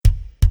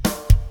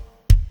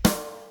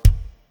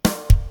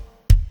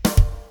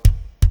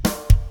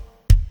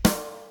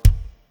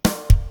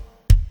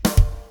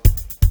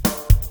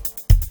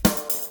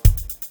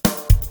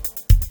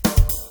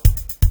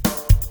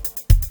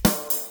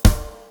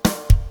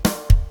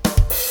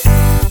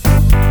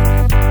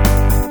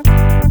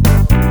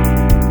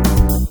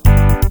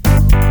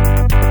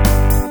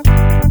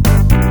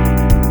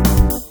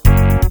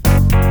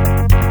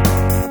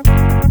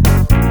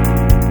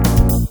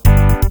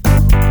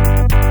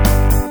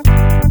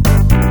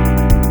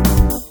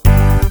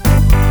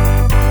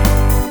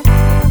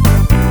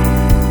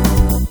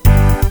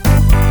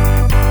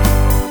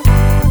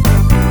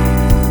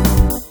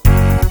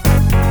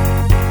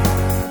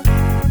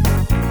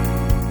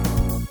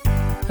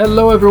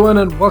Hello everyone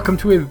and welcome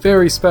to a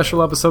very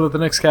special episode of the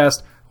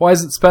Nixcast. Why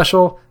is it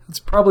special?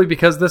 It's probably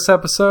because this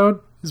episode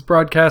is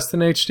broadcast in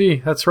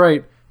HD. That's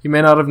right. You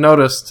may not have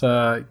noticed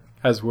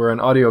as we're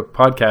an audio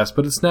podcast,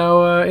 but it's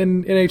now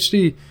in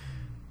HD.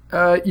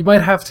 You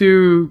might have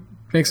to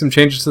make some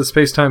changes to the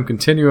space-time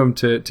continuum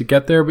to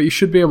get there, but you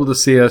should be able to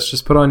see us.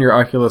 Just put on your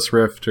Oculus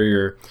Rift or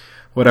your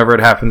whatever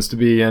it happens to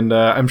be, and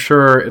I'm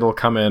sure it'll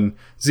come in.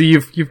 Z,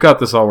 you've got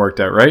this all worked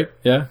out, right?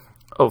 Yeah?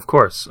 Oh, of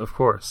course.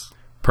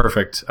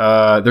 Perfect.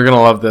 They're going to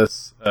love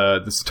this.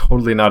 This is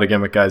totally not a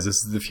gimmick, guys.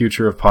 This is the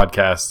future of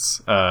podcasts.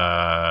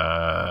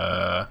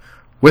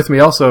 With me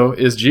also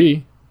is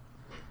G.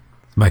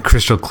 My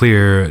crystal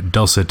clear,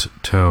 dulcet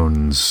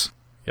tones.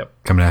 Yep.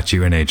 Coming at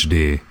you in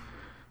HD.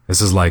 This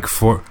is like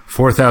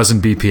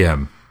 4,000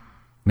 BPM.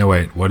 No,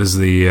 wait. What is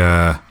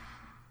the...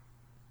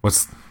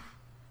 what's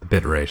the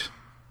bit rate?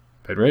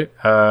 Bit rate?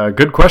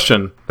 Good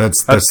question.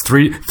 That's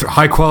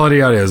high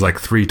quality audio is like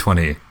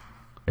 320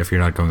 if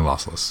you're not going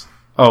lossless.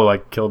 Oh,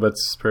 like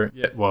kilobits per...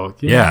 Yeah, well,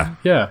 Yeah.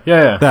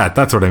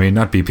 That's what I mean,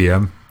 not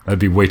BPM. That'd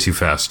be way too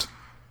fast.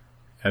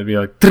 It'd be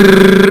like...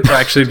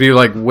 Actually, it'd be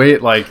like...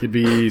 it'd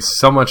be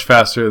so much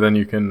faster than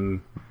you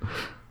can...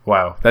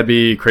 Wow, that'd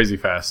be crazy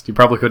fast. You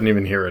probably couldn't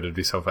even hear it. It'd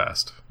be so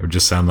fast. It would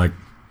just sound like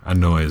a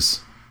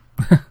noise.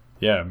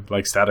 Yeah,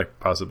 like static,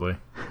 possibly.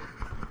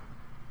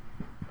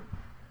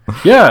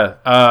 Yeah,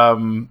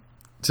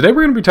 today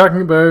we're going to be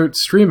talking about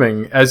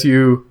streaming. As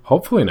you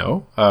hopefully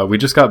know, we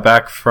just got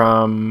back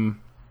from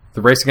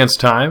the Race Against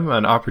Time,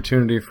 an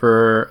opportunity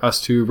for us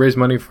to raise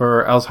money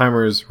for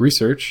Alzheimer's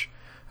research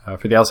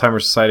for the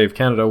Alzheimer's Society of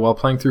Canada while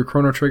playing through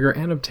Chrono Trigger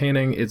and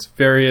obtaining its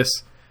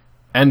various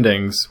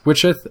endings,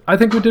 which I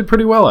think we did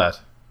pretty well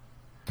at.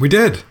 We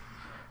did.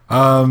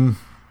 Yeah,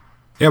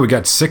 we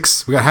got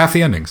half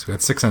the endings. We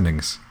got 6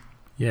 endings.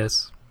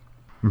 Yes.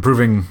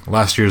 Improving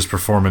last year's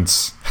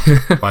performance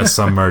by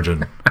some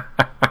margin.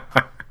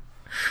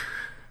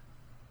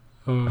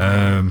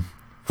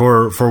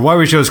 For why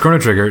we chose Chrono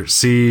Trigger,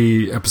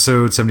 see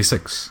episode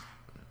 76,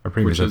 our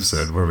previous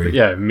episode, where we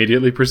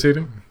immediately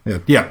preceding.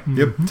 Yep.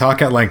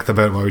 Talk at length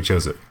about why we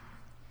chose it.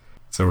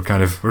 So we're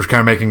kind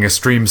of making a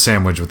stream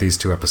sandwich with these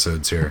 2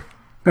 episodes here.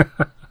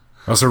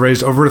 Also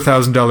raised over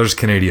 $1,000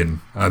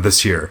 Canadian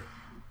this year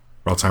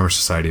for Alzheimer's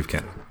Society of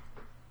Canada.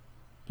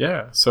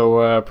 Yeah,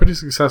 so pretty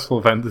successful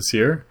event this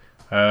year.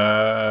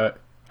 I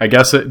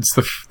guess it's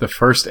the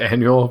first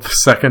annual, the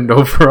second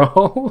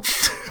overall.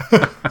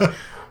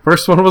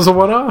 First one was a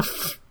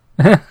one-off.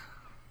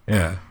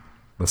 Yeah,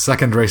 the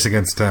second Race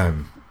Against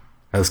Time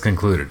has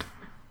concluded.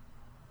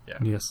 Yeah.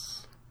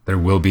 Yes. There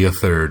will be a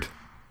third.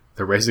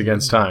 The Race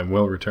Against Time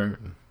will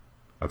return.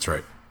 That's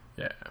right.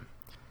 Yeah.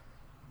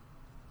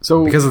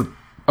 So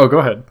oh, go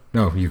ahead.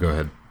 No, you go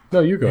ahead. No,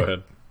 you go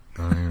ahead.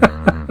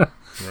 The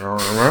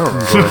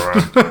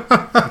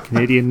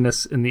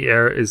Canadianness in the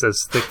air is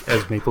as thick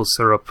as maple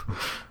syrup.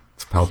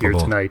 It's palpable. Here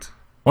tonight.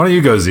 Why don't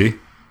you go, Z?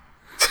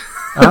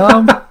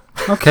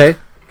 Okay.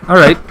 All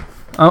right.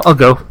 I'll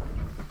go.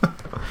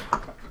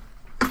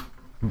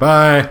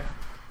 Bye.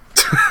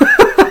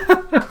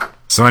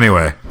 So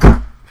anyway,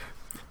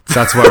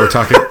 that's why we're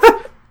talking.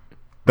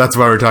 That's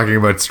why we're talking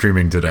about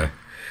streaming today.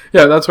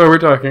 Yeah, that's why we're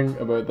talking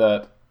about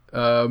that.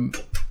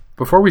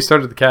 Before we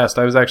started the cast,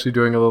 I was actually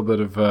doing a little bit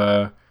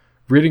of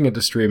reading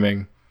into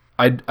streaming.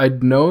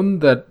 I'd known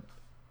that,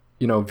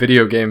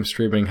 video game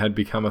streaming had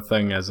become a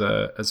thing as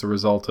a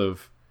result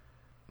of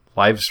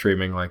live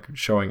streaming, like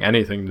showing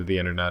anything to the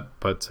internet,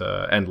 but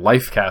and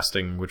life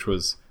casting, which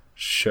was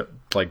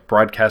like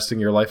broadcasting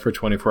your life for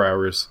 24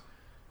 hours,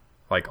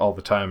 like all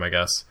the time, I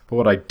guess. But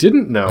what I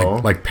didn't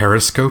know, like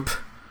Periscope.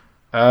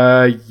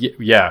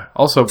 Yeah.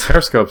 Also,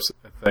 Periscope's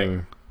a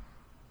thing.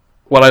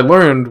 What I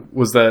learned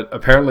was that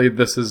apparently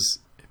this has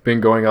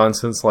been going on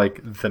since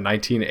like the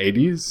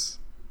 1980s.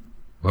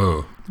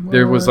 Whoa.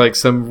 There was like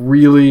some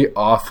really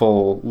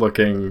awful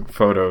looking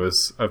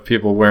photos of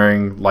people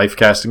wearing life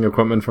casting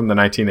equipment from the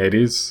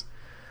 1980s.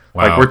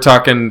 Wow. Like we're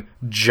talking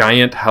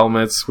giant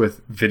helmets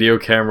with video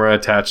camera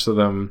attached to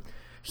them,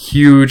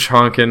 huge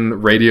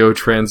honkin' radio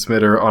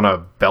transmitter on a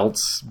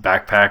belts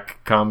backpack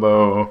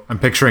combo. I'm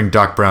picturing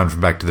Doc Brown from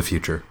Back to the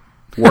Future.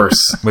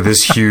 Worse. With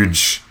his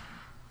huge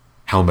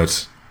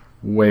helmet.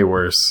 Way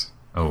worse.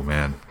 Oh,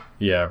 man.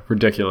 Yeah,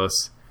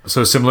 ridiculous.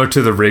 So similar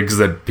to the rigs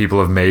that people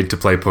have made to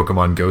play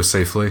Pokemon Go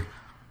safely?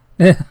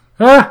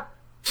 I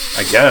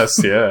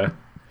guess, yeah.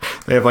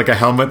 They have like a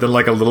helmet, then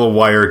like a little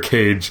wire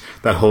cage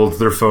that holds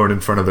their phone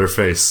in front of their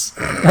face,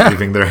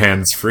 leaving their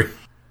hands free.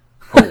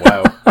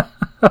 Oh,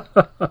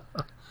 wow.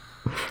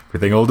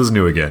 Everything old is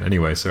new again.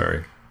 Anyway,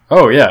 sorry.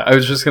 Oh, yeah. I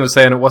was just going to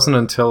say, and it wasn't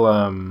until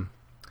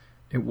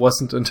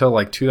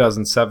like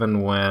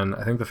 2007 when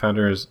I think the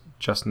founders,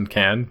 Justin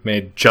Can,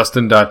 made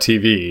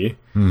Justin.tv,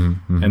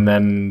 and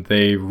then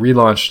they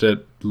relaunched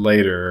it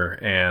later,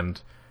 and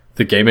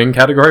the gaming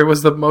category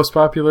was the most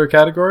popular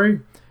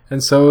category,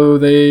 and so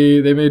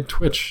they made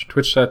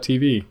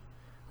Twitch.tv,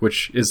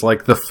 which is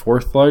like the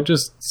 4th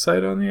largest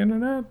site on the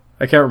internet?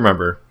 I can't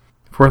remember.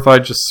 4th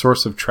largest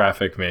source of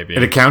traffic, maybe.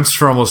 It accounts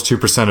for almost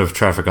 2% of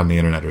traffic on the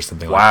internet or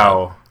something like that.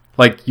 Wow.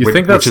 Like, you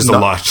think that's which is not, a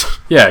lot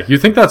Yeah, you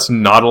think that's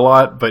not a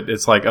lot, but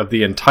it's like of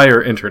the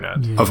entire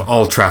internet. Yeah. of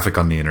all traffic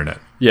on the internet.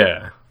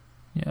 Yeah.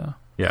 Yeah.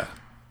 Yeah,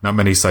 not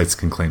many sites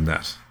can claim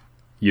that.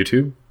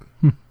 YouTube?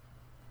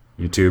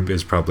 YouTube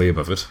is probably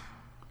above it.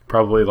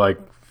 Probably like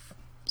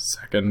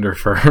second or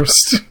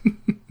first.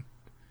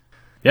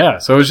 Yeah,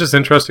 so it was just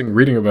interesting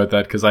reading about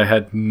that because I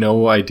had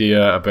no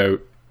idea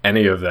about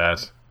any of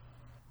that.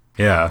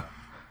 Yeah,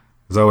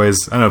 there's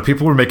always, I don't know,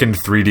 people were making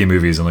 3D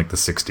movies in like the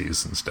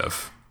 60s and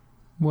stuff.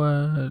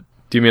 What?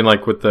 Do you mean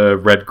like with the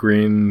red,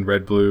 green,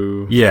 red,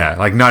 blue? Yeah,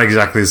 like not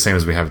exactly the same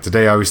as we have it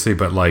today, obviously,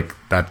 but like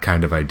that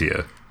kind of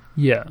idea.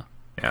 Yeah.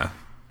 Yeah.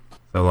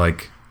 So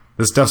like,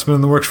 this stuff's been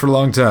in the works for a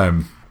long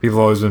time. People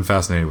have always been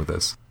fascinated with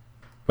this.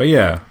 But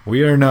yeah,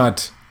 we are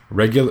not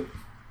regular...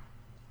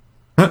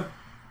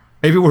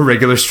 Maybe we're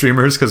regular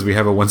streamers because we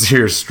have a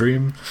once-a-year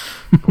stream.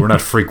 But we're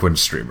not frequent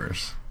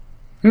streamers.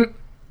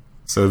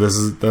 So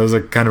that was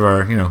a kind of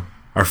our,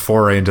 our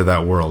foray into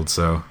that world.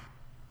 So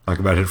talk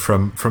about it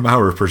from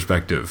our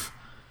perspective.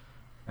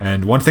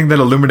 And one thing that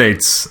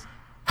illuminates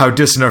how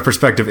distant our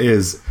perspective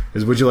is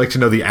would you like to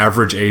know the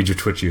average age of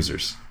Twitch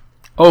users?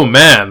 Oh,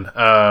 man.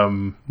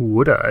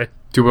 Would I?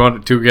 Do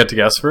we get to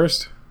guess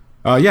first?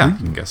 Yeah, you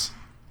can guess.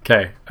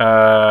 Okay.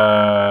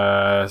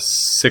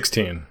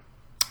 16.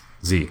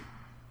 Z.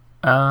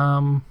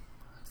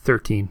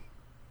 13.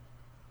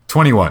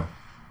 21.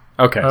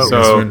 Okay, Oh,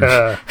 so...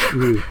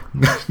 ooh.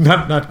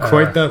 Not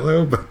quite that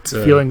low, but...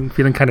 feeling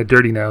kind of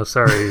dirty now.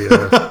 Sorry.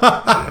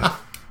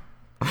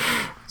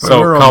 So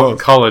we're almost-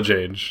 college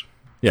age.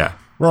 Yeah,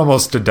 we're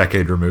almost a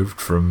decade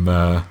removed from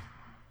the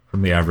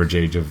average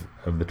age of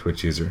the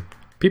Twitch user.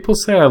 People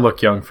say I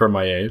look young for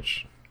my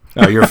age.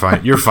 Oh, you're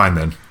fine. You're fine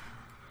then.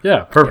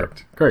 Yeah,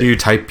 perfect. Great. Do you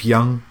type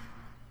young?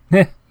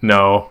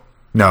 No.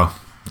 No.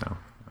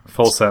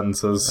 Full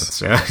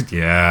sentences.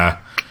 Yeah.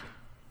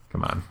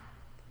 Come on.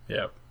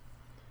 Yep.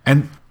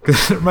 And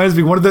it reminds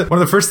me, one of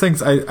the first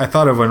things I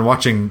thought of when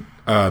watching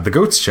the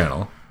Goats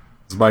channel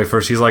was my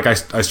first. He's like, I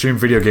stream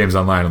video games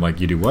online. I'm like,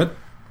 you do what?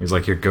 He's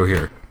like, here, go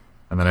here.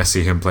 And then I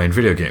see him playing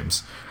video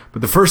games.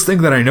 But the first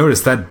thing that I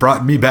noticed that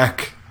brought me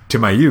back to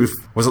my youth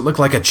was it looked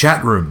like a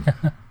chat room.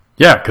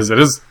 Yeah, because it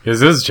is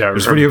chat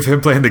There's room. video of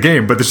him playing the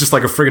game, but there's just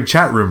like a friggin'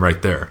 chat room right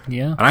there.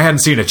 Yeah. And I hadn't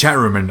seen a chat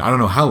room in I don't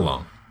know how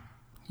long.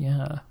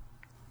 Yeah.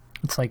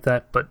 It's like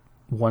that, but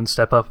one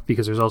step up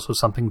because there's also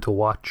something to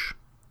watch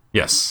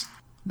Yes.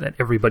 that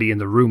everybody in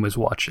the room is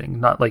watching.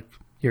 Not like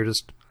you're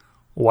just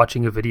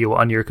watching a video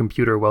on your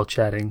computer while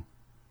chatting.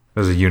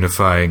 There's a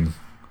unifying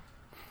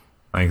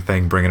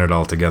thing bringing it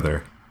all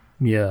together.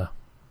 Yeah.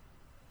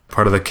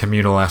 Part of the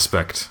communal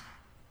aspect.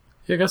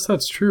 Yeah, I guess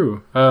that's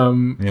true.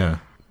 Yeah.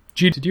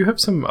 G, did you have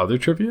some other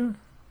trivia?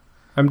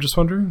 I'm just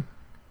wondering.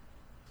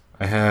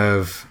 I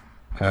have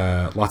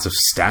lots of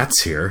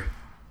stats here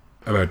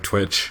about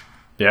Twitch.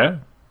 Yeah?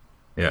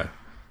 Yeah.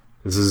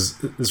 This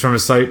is from a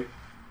site.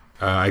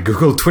 I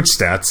googled Twitch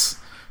stats,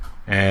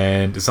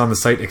 and it's on the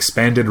site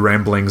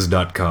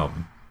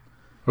expandedramblings.com.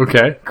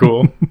 Okay,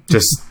 cool.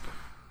 Just,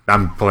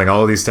 I'm pulling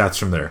all of these stats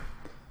from there.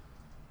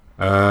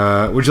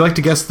 Would you like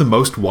to guess the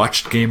most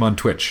watched game on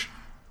Twitch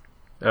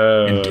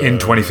in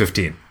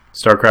 2015?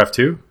 StarCraft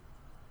 2?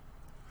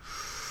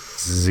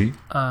 Z?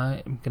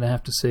 I'm going to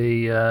have to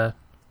say Oh,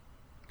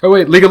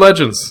 wait, League of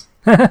Legends.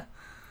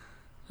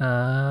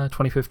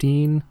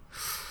 2015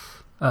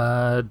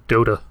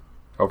 Dota.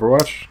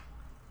 Overwatch?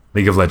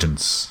 League of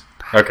Legends.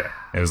 Okay.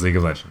 It was League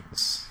of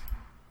Legends.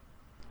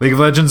 League of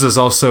Legends is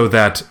also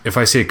that if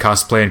I see a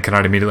cosplay and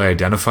cannot immediately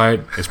identify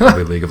it, it's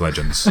probably League of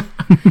Legends.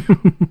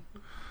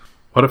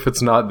 What if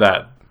it's not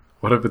that?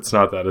 What if it's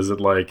not that? Is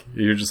it like,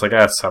 you're just like,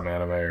 some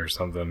anime or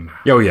something?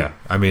 Oh, yeah.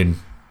 I mean,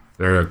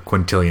 there are a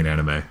quintillion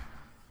anime.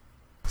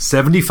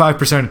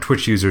 75% of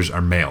Twitch users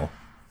are male.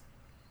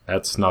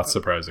 That's not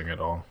surprising at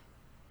all.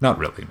 Not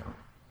really, no.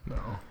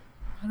 No.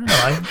 I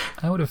don't know.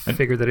 I would have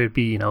figured that it'd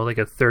be, like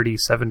a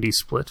 30-70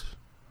 split.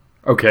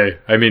 Okay,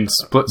 I mean,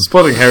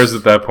 splitting hairs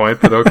at that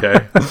point, but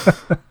okay.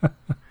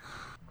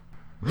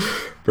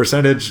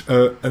 Percentage,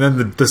 and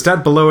then the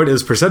stat below it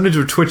is percentage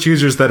of Twitch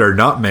users that are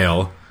not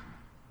male,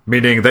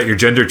 meaning that your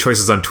gender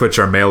choices on Twitch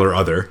are male or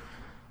other.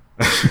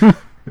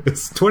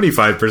 It's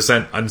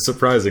 25%,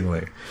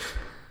 unsurprisingly.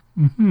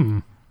 Mm-hmm.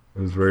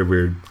 It was very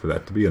weird for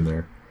that to be in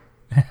there.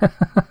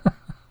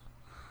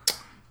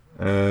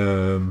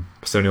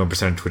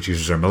 71% of Twitch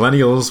users are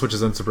millennials, which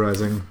is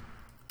unsurprising.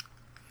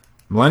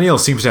 Millennial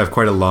seems to have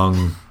quite a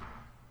long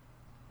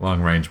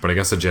range, but I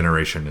guess a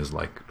generation is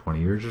like 20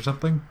 years or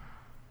something.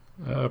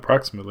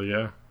 Approximately,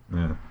 yeah.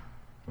 Yeah,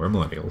 we're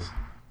millennials.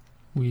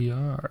 We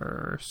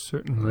are,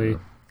 certainly.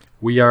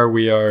 We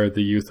are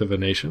the youth of a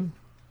nation.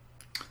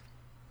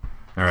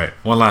 All right,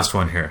 one last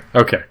one here.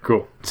 Okay,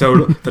 cool.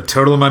 So the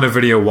total amount of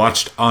video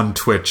watched on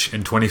Twitch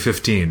in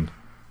 2015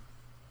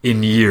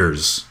 in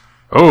years.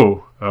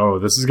 Oh,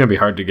 this is going to be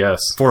hard to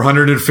guess.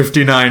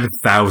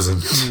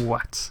 459,000.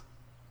 What?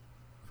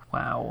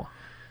 Wow.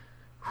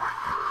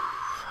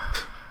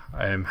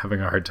 I am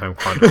having a hard time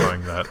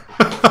quantifying that.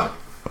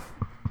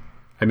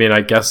 I mean,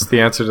 I guess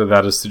the answer to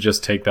that is to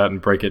just take that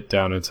and break it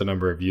down into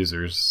number of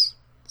users.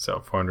 So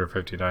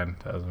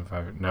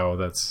 459,005. No,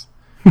 that's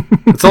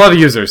a lot of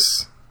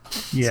users.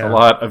 Yeah. It's a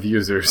lot of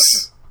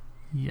users.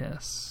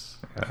 Yes.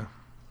 Yeah.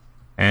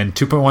 And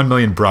 2.1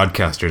 million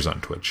broadcasters on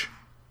Twitch.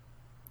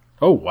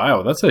 Oh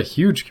wow, that's a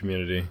huge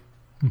community.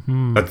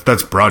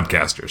 That's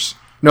broadcasters.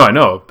 No, I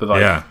know, but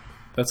like, Yeah.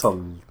 it's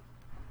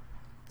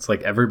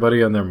like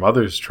everybody and their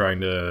mother's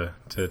trying to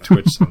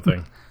Twitch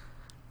something.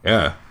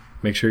 Yeah.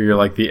 Make sure you're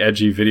like the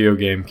edgy video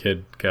game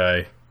kid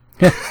guy.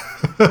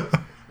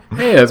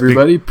 Hey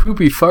everybody,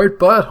 poopy fart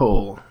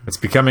butthole. It's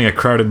becoming a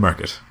crowded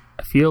market.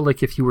 I feel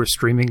like if you were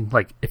streaming,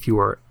 like if you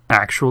were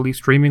actually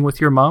streaming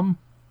with your mom,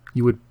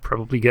 you would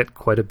probably get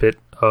quite a bit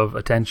of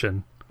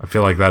attention. I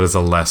feel like that is a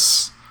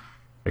less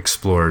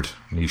explored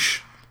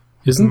niche.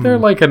 Isn't there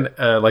like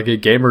a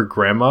gamer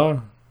grandma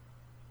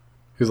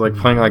who's like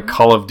playing like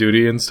Call of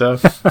Duty and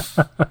stuff?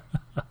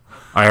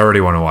 I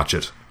already want to watch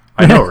it.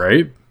 I know,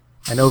 right?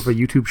 I know of a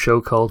YouTube show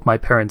called My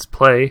Parents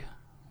Play,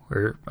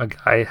 where a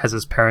guy has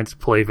his parents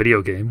play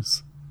video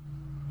games.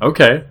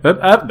 Okay, that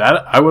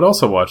I would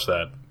also watch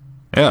that.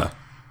 Yeah.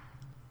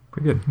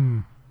 Pretty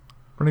good.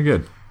 Pretty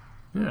good.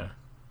 Yeah.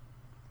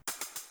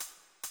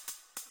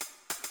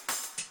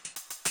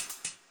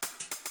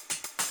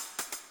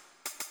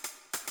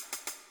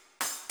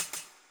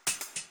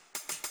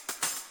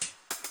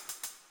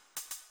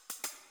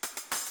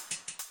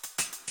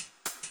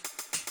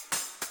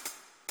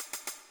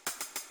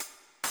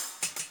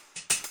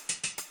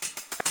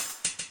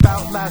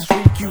 About last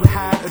week you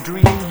had a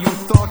dream. You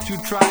thought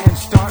you'd try and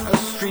start a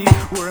stream.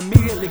 Were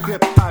immediately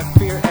gripped by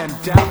fear and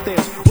doubt.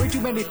 There's way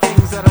too many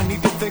things that I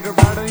need to figure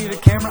out. I need a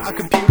camera, a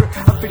computer,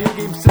 a video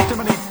game system.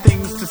 I need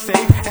things to say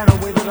and a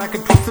way that I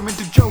can twist them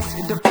into jokes,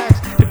 into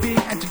facts, to being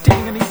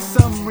entertaining. I need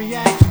some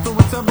reaction for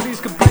when somebody's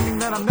complaining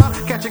that I'm not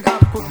catching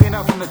up quickly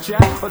enough in the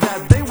chat, or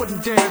that they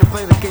wouldn't dare to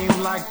play the game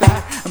like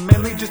that. I'm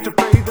mainly just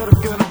afraid that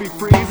I'm gonna be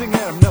freezing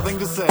and have nothing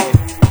to say.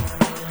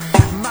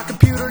 My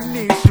computer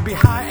needs to be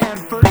high and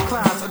first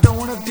class. I don't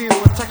want to deal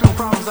with technical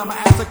problems on my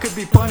ass. I could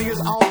be funny as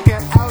all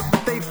get out,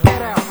 but they'd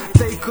get out.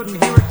 They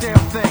couldn't hear a damn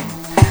thing.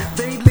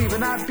 They'd leave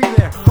and I'd be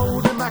there,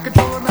 holding my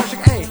controller, mashing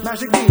A,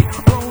 mashing B,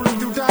 rolling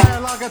through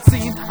dialogue I'd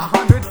seen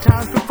 100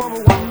 times before,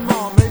 but one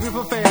more, maybe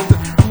for fans,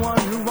 one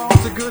who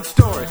wants a good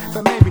story,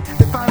 but maybe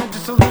they find it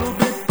just a little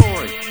bit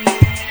boring.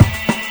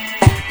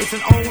 It's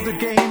an older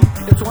game,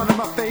 it's one of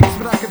my faves,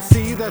 but I can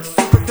see that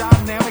super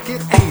dynamic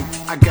it ain't.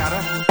 I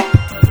gotta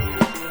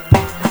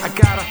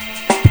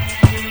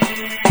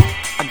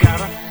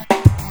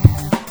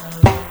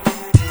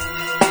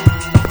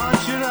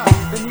punch it up,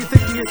 and you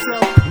think to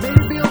yourself,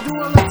 maybe I'll do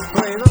a let's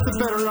play. That's a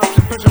better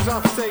option. Pressure's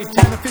off, say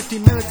 10 or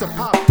 15 minutes a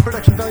pop.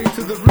 Production value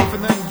to the roof,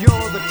 and then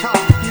you're the top.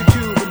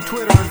 YouTube and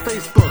Twitter and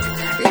Facebook.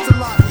 It's a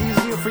lot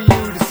easier for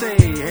you to say,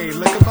 hey,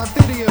 look at my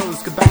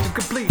videos, come back to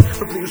complete,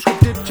 complete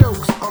scripted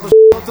jokes, all the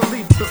I'll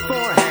delete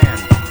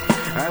beforehand.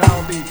 And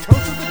I'll be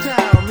toast of the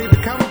town. Leave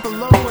a comment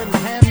below and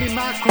hand me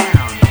my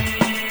crown.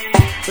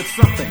 But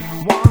something,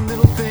 one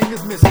little thing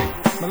is missing.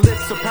 My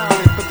lips are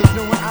pouted, but there's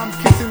no one I'm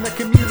kissing. That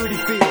community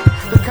feel,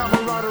 the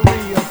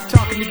camaraderie of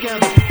talking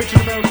together,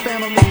 bitching about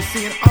family,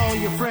 seeing all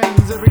your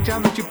friends every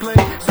time that you play.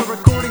 So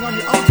recording on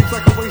your own seems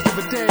like a waste of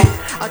a day.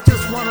 I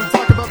just want to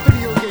talk about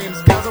video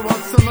games, guys. I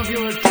want some of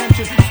your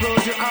attention.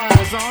 Close your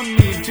eyes on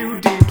me,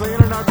 2D, playing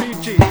an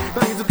RPG.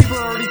 Millions of people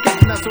are already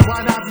getting that, so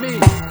why not me?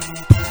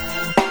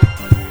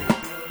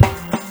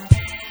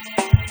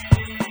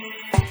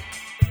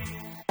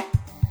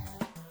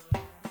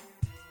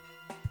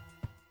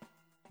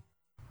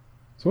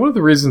 So one of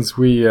the reasons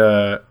we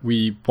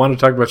want to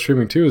talk about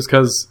streaming too is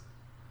because,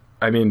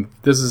 I mean,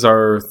 this is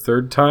our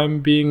third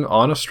time being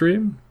on a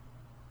stream.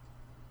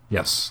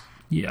 Yes.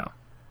 Yeah.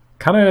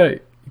 Kind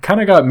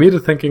of got me to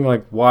thinking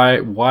like why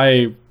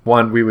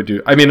one we would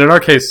do. I mean, in our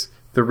case,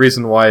 the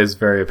reason why is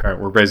very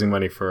apparent. We're raising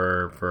money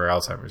for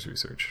Alzheimer's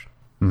research.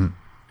 Mhm.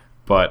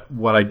 But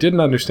what I didn't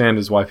understand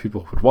is why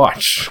people would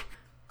watch.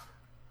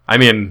 I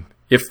mean,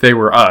 if they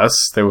were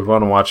us, they would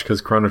want to watch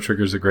because Chrono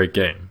Trigger is a great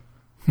game.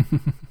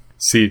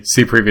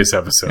 See previous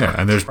episode. Yeah,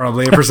 and there's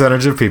probably a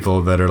percentage of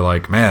people that are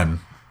like, man,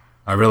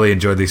 I really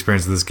enjoyed the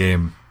experience of this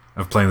game,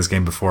 of playing this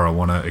game before. I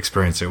want to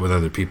experience it with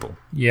other people.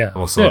 Yeah. I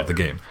also love the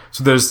game.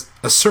 So there's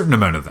a certain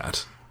amount of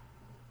that,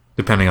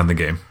 depending on the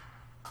game.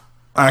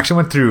 I actually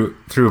went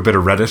through a bit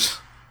of Reddit.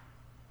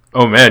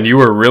 Oh man, you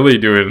were really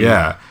doing.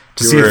 Yeah.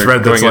 To You see a were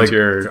thread going that's like, into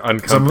your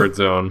uncomfort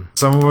zone.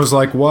 someone was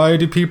like, why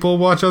do people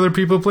watch other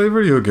people play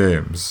video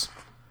games?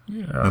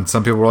 Yeah. And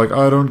some people were like,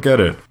 I don't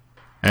get it.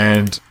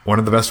 And one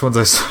of the best ones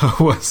I saw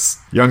was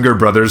younger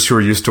brothers who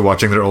are used to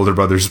watching their older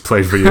brothers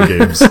play video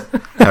games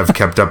have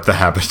kept up the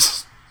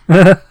habit.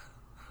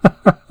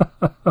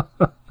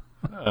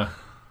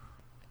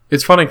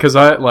 It's funny because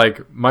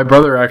my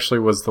brother actually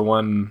was the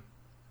one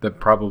that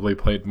probably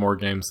played more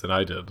games than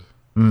I did.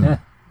 Yeah.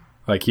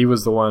 Like he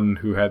was the one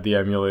who had the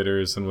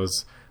emulators and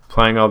was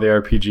playing all the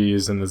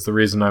RPGs, and is the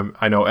reason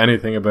I know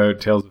anything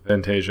about Tales of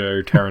Fantasia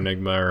or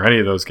Terranigma or any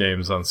of those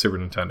games on Super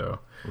Nintendo.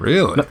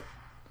 Really?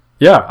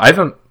 Yeah, I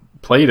haven't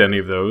played any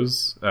of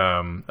those.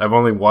 I've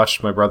only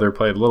watched my brother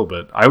play it a little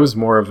bit. I was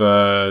more of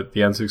the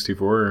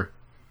N64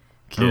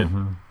 kid.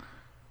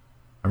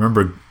 I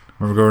remember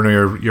going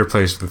to your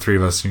place with the three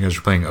of us, and you guys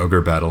were playing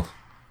Ogre Battle.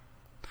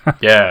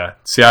 Yeah.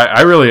 See,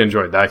 I really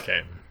enjoyed that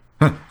game.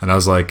 And I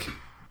was like,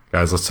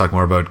 guys, let's talk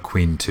more about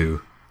Queen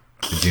 2.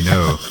 Did you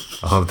know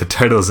all of the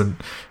titles and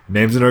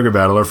names in Ogre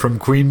Battle are from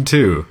Queen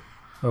 2?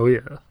 Oh, yeah.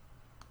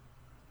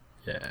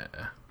 Yeah.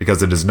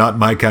 Because it is not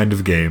my kind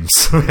of game,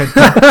 so I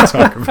can't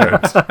talk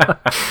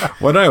about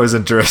what I was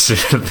interested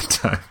in at the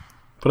time.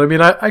 But I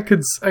mean, I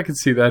could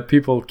see that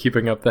people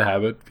keeping up the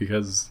habit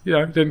because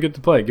I didn't get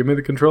to play. Give me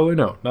the controller.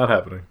 No, not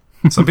happening.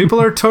 Some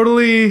people are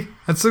totally,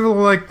 it's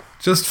like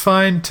just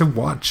fine to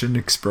watch and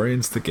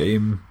experience the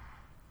game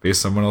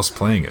based on someone else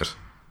playing it.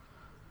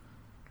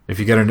 If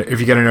you get an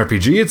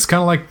RPG, it's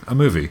kind of like a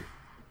movie.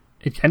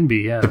 It can be,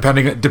 yeah.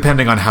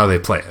 Depending on how they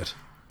play it.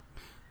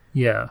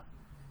 Yeah.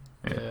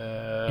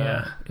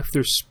 Yeah. If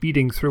they're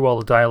speeding through all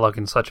the dialogue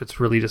and such, it's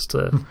really just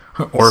a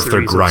or if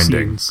they're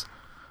grinding.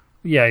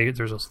 Yeah,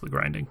 there's also the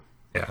grinding.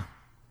 Yeah.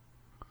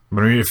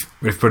 But I mean,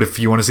 if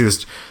you want to see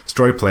this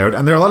story play out,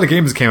 and there are a lot of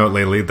games that came out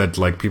lately that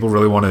like people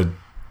really want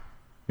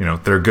to,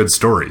 they're good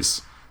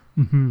stories,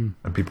 and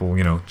people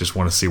just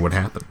want to see what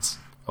happens.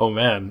 Oh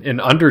man, in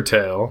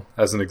Undertale,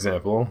 as an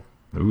example,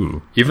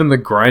 Ooh, even the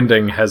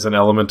grinding has an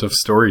element of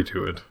story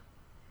to it.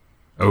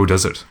 Oh,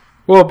 does it?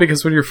 Well,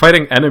 because when you're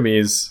fighting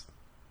enemies,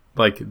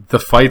 like the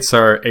fights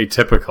are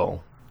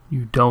atypical.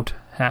 You don't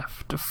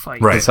have to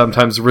fight. Right. And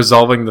sometimes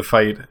resolving the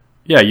fight,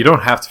 you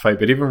don't have to fight,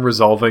 but even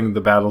resolving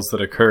the battles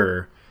that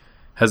occur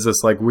has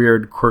this like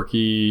weird,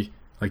 quirky,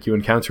 like you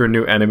encounter a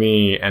new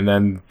enemy and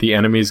then the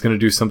enemy is going to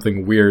do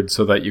something weird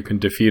so that you can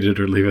defeat it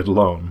or leave it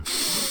alone.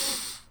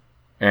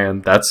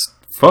 And that's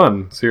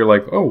fun. So you're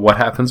like, oh, what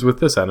happens with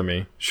this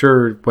enemy?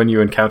 Sure, when you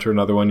encounter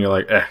another one, you're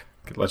like,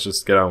 let's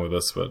just get on with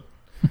this, but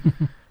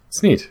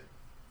it's neat.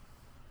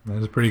 That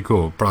is pretty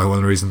cool. Probably one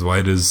of the reasons why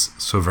it is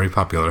so very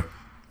popular.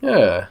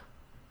 Yeah.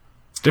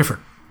 It's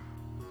different.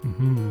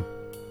 Mm-hmm.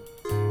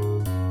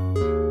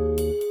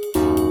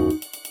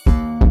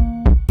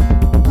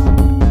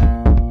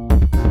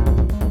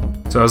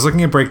 So I was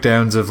looking at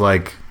breakdowns of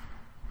like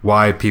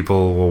why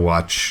people will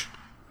watch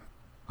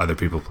other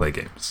people play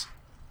games.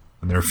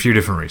 And there are a few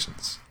different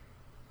reasons.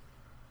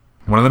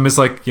 One of them is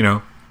like,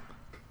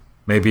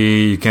 maybe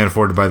you can't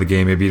afford to buy the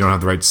game, maybe you don't have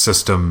the right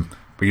system,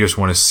 but you just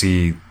want to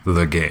see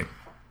the game.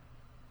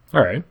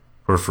 All right.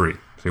 For free.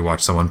 So you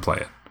watch someone play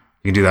it.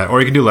 You can do that.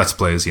 Or you can do Let's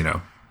Plays,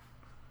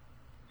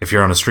 If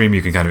you're on a stream,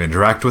 you can kind of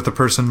interact with the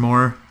person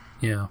more.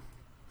 Yeah.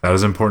 That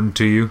is important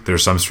to you. There are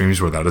some streams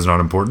where that is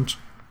not important.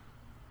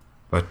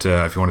 But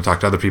if you want to talk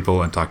to other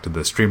people and talk to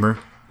the streamer,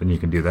 then you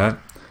can do that.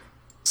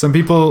 Some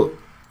people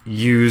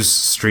use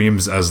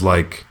streams as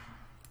like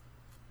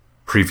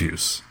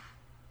previews.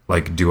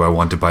 Like, do I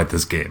want to buy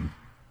this game?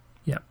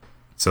 Yeah.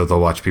 So they'll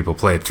watch people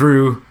play it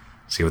through,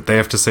 see what they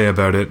have to say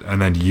about it,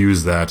 and then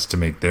use that to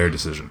make their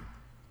decision.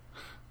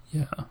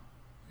 Yeah.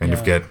 And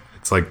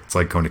it's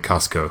like going to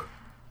Costco.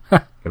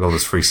 Get all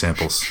those free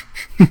samples.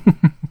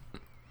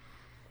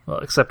 Well,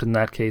 except in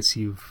that case,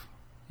 you've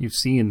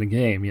seen the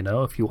game,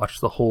 If you watch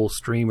the whole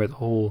stream or the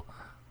whole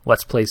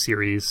Let's Play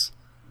series,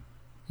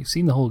 you've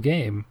seen the whole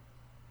game.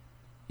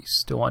 You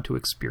still want to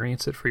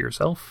experience it for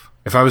yourself?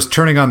 If I was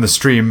turning on the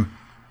stream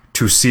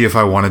to see if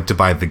I wanted to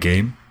buy the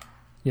game,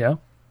 Yeah.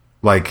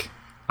 like,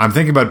 I'm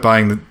thinking about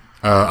buying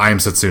I Am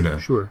Setsuna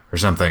Sure. or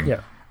something.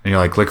 Yeah. And you're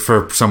like, look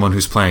for someone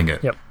who's playing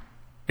it. Yep.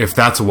 If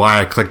that's why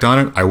I clicked on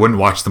it, I wouldn't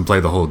watch them play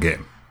the whole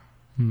game.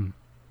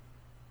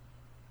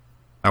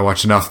 I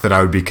watch enough that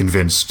I would be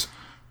convinced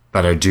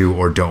that I do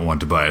or don't want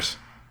to buy it.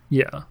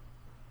 Yeah.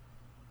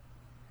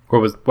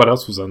 What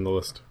else was on the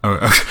list? Oh,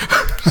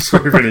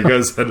 sorry if you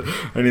guys had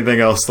anything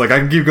else. Like, I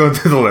can keep going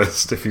through the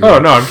list if you Oh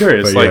want. no, I'm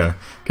curious. But,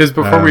 because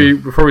before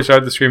we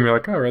started the stream, you're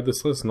like, oh, I read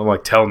this list, and I'm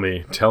like, tell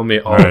me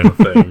all Right.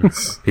 the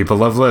things. People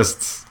love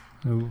lists.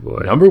 Oh,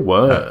 boy. Number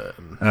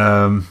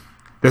one.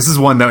 This is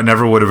one that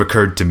never would have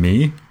occurred to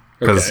me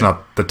because it's Okay.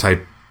 not the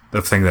type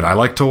of thing that I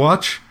like to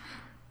watch,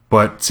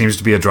 but seems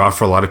to be a draw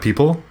for a lot of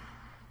people.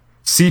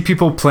 See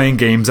people playing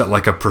games at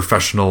like a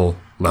professional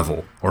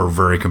level or a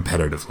very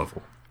competitive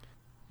level.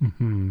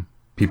 Mm-hmm.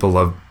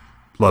 People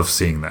love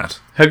seeing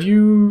that. Have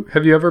you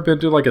ever been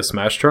to like a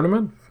Smash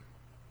tournament?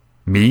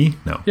 Me?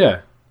 No.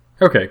 Yeah.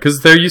 Okay,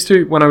 because there used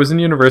to, when I was in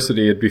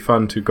university, it'd be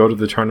fun to go to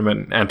the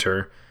tournament and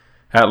enter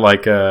at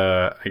like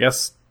I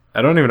guess,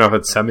 I don't even know if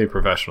it's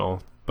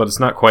semi-professional, but it's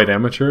not quite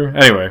amateur.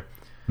 Anyway,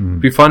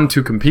 it'd be fun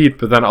to compete,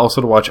 but then also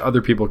to watch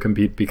other people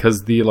compete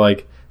because the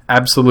like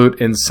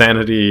absolute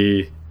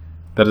insanity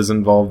that is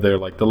involved there,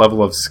 like the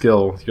level of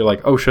skill, you're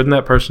like, oh, shouldn't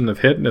that person have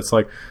hit? And it's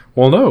like,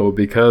 well, no,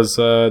 because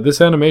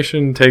this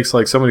animation takes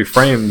like so many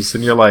frames,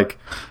 and you're like,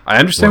 I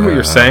understand what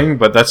you're saying,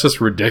 but that's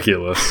just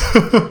ridiculous.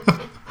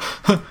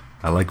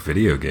 I like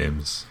video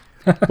games.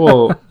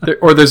 Well,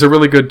 there's a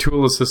really good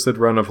tool-assisted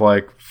run of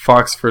like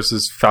Fox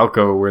versus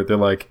Falco, where they're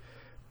like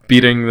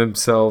beating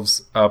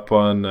themselves up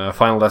on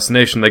Final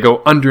Destination. They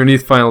go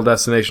underneath Final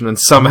Destination and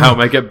somehow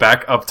make it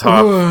back up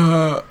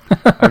top.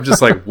 I'm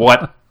just like,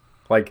 what?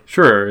 Like,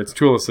 sure, it's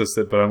tool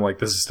assisted, but I'm like,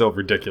 this is still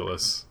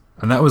ridiculous.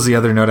 And that was the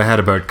other note I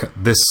had about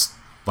this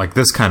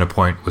kind of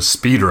point was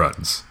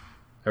speedruns.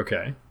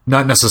 Okay.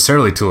 Not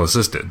necessarily tool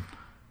assisted,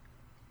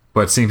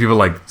 but seeing people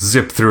like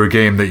zip through a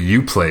game that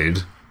you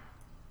played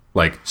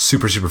like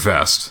super, super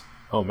fast.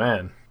 Oh,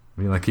 man.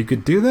 I mean, like, you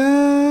could do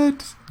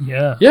that?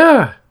 Yeah.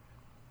 Yeah.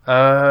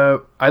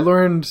 I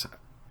learned,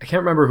 I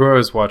can't remember who I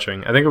was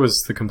watching. I think it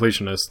was The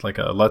Completionist, like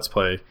a Let's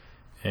Play.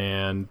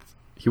 And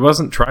he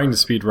wasn't trying to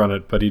speedrun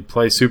it, but he'd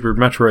play Super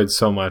Metroid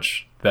so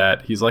much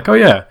that he's like, oh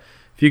yeah,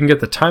 if you can get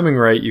the timing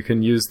right, you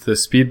can use the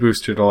speed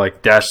booster to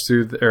like dash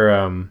through,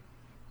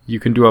 you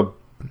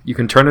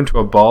can turn into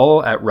a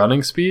ball at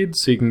running speed,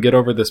 so you can get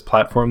over this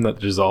platform that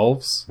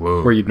dissolves,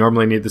 Whoa. where you'd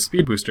normally need the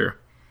speed booster.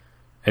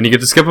 And you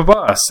get to skip a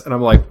boss. And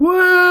I'm like,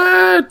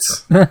 what?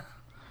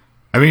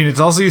 I mean, it's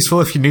also useful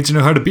if you need to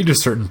know how to beat a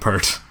certain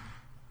part.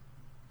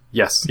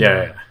 Yes,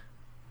 yeah.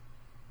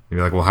 You'd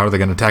be like, well, how are they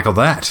going to tackle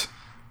that?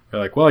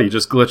 You're like, well, you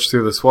just glitch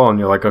through this wall, and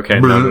you're like, okay,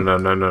 no,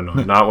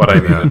 not what I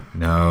needed.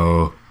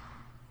 No,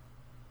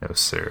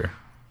 sir.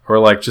 Or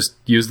like, just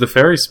use the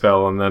fairy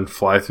spell and then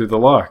fly through the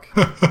lock.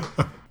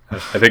 I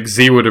think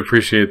Z would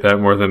appreciate that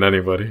more than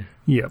anybody.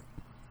 Yep.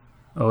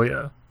 Oh,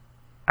 yeah.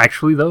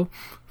 Actually, though,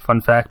 fun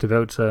fact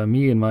about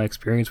me and my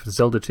experience with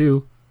Zelda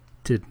 2,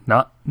 did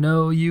not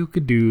know you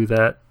could do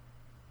that.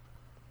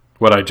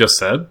 What I just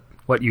said?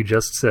 What you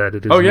just said.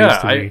 It is Oh, news yeah.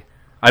 to me.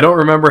 I don't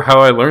remember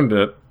how I learned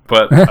it,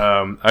 but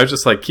I was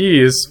just like,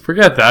 keys,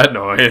 forget that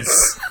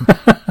noise.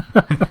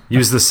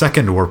 Use the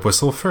second warp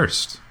whistle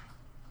first.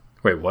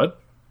 Wait,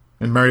 what?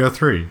 In Mario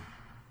 3.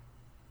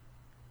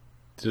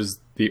 Does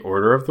the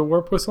order of the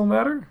warp whistle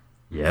matter?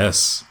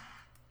 Yes.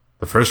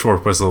 The first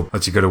warp whistle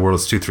lets you go to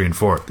worlds 2, 3, and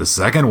 4. The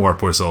second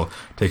warp whistle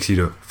takes you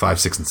to 5,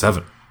 6, and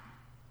 7.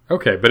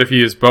 Okay, but if you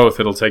use both,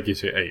 it'll take you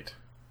to 8.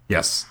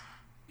 Yes.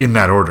 In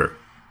that order.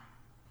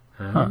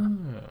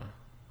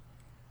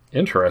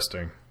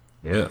 Interesting.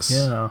 Yes.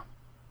 Yeah.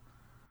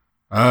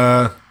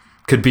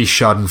 Could be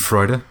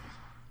Schadenfreude.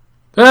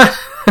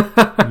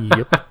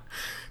 Yep.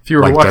 If you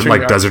were watching...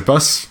 like Desert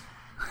Bus.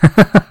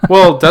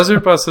 Well,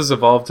 Desert Bus has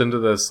evolved into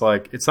this,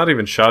 like, it's not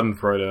even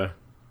Schadenfreude.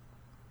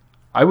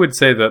 I would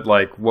say that,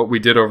 like, what we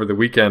did over the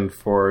weekend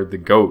for the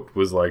GOAT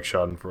was like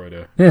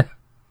Schadenfreude. Yeah.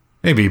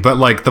 Maybe, but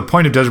like the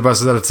point of Desert Bus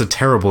is that it's a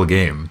terrible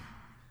game.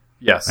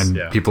 Yes, And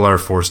yeah. people are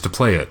forced to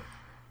play it.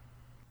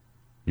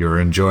 You're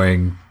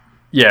enjoying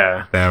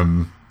Yeah.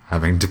 them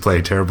having to play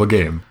a terrible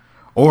game.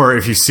 Or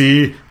if you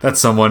see that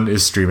someone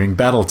is streaming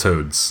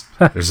Battletoads,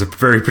 there's a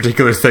very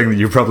particular thing that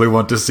you probably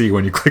want to see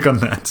when you click on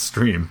that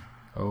stream.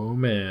 Oh,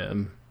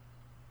 man.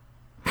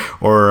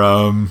 Or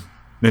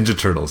Ninja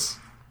Turtles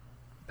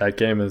That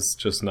game is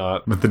just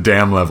not... with the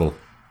dam level.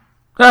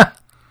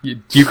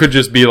 You could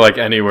just be, like,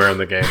 anywhere in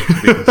the game,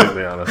 to be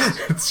completely honest.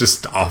 It's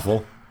just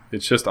awful.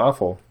 It's just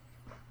awful.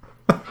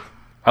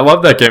 I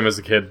loved that game as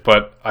a kid,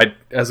 but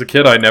as a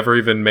kid, I never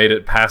even made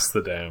it past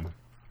the dam.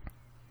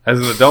 As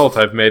an adult,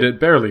 I've made it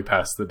barely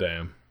past the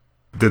dam.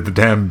 Did the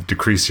dam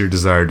decrease your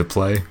desire to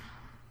play?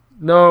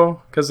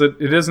 No, because it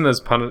isn't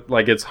as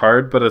like, it's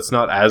hard, but it's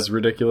not as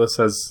ridiculous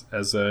as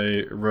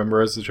I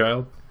remember as a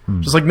child.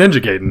 Just like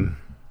Ninja Gaiden.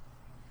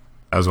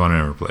 That was one I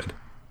never played.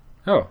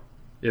 Oh,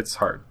 it's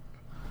hard.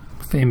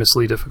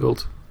 Famously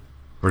difficult.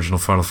 Original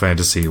Final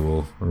Fantasy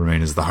will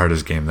remain as the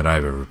hardest game that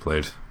I've ever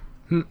played.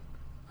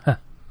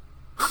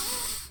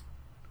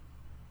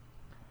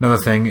 Another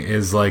thing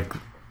is like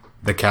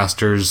the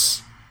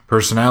caster's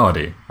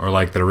personality or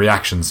like their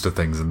reactions to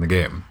things in the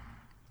game.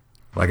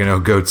 Like I know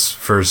Goat's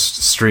first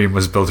stream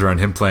was built around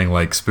him playing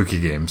like spooky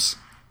games.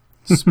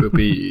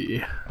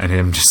 Spoopy. And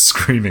him just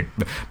screaming.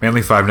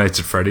 Mainly Five Nights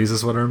at Freddy's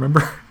is what I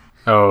remember.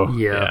 Oh,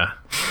 Yeah.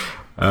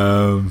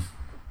 yeah.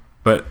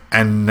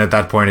 And at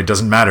that point, it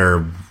doesn't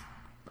matter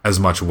as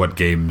much what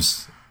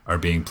games are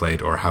being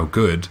played or how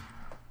good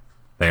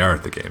they are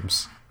at the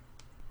games.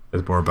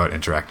 It's more about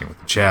interacting with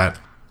the chat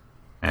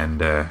and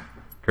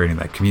creating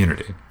that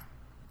community.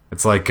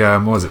 It's like,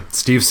 what was it?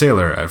 Steve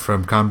Saylor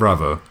from Con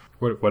Bravo.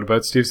 What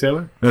about Steve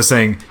Saylor? They're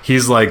saying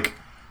he's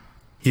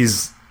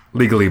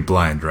legally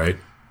blind, right?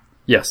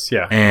 Yes,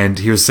 yeah. And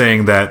he was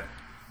saying that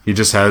he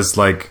just has,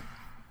 like,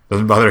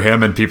 doesn't bother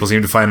him, and people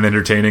seem to find it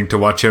entertaining to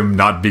watch him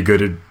not be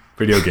good at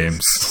video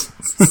games.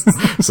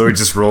 So he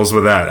just rolls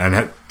with that, and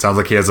it sounds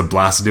like he has a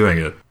blast doing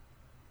it.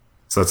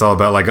 So it's all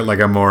about, like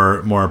a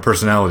more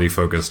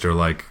personality-focused or,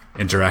 like,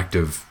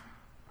 interactive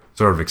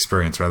sort of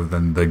experience rather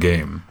than the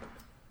game.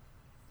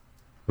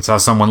 I saw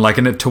someone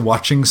liken it to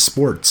watching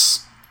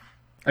sports.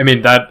 I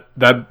mean,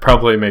 that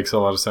probably makes a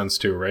lot of sense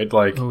too, right?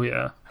 Like, Oh,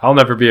 yeah. I'll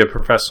never be a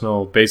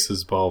professional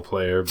baseball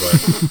player,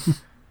 but,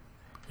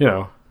 you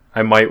know,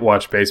 I might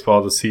watch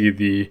baseball to see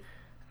the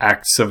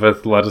acts of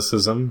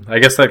athleticism. I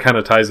guess that kind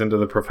of ties into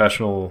the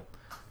professional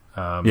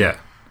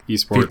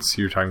esports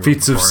you're talking about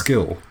Feats of before.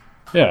 skill.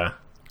 Yeah.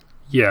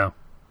 Yeah.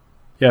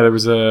 Yeah, there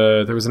was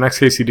an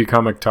XKCD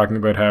comic talking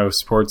about how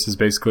sports is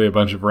basically a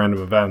bunch of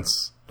random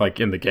events. like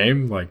in the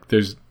game. Like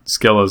there's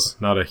skill is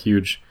not a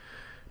huge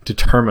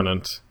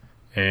determinant.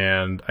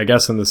 And I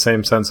guess in the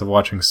same sense of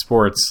watching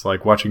sports,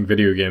 like watching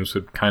video games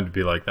would kind of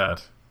be like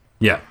that.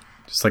 Yeah.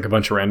 Just like a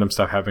bunch of random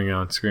stuff happening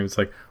on screen. It's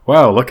like,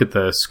 wow, look at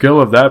the skill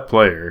of that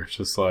player. It's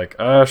just like,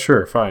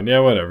 sure, fine, yeah,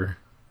 whatever.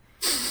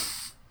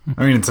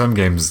 I mean, in some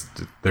games,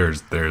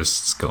 there's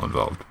skill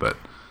involved, but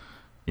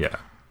yeah.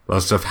 A lot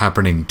of stuff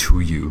happening to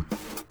you.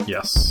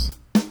 Yes.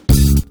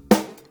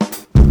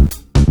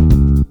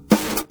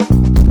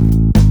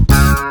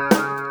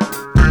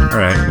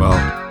 Alright, well,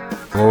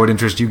 what would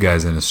interest you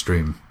guys in a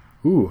stream?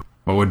 Ooh,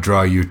 What would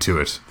draw you to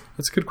it?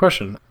 that's a good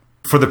question.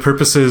 For the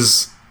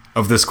purposes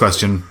of this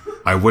question,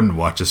 I wouldn't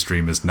watch a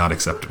stream as not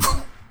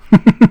acceptable.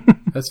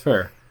 That's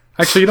fair.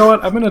 Actually, you know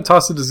what? I'm going to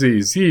toss it to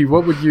Z. Z,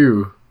 what would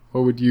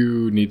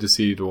you need to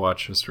see to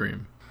watch a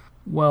stream?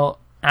 Well,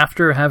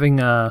 after having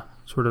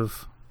sort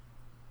of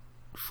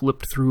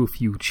flipped through a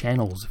few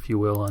channels, if you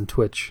will, on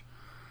Twitch,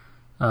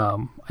 I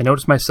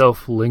noticed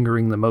myself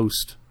lingering the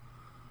most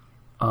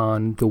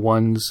on the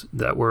ones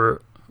that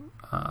were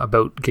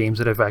about games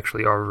that I've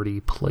actually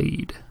already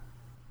played.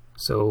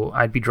 So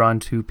I'd be drawn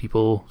to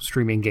people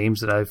streaming games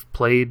that I've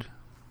played,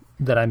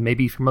 that I may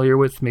be familiar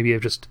with, maybe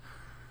I've just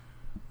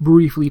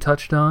briefly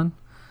touched on,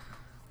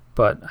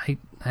 but I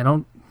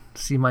don't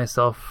see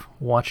myself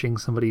watching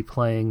somebody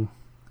playing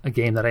a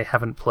game that I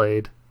haven't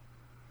played,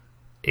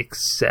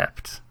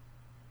 except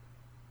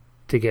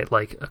to get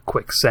like a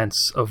quick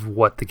sense of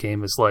what the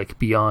game is like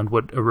beyond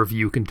what a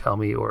review can tell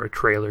me or a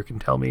trailer can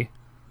tell me.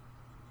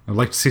 I'd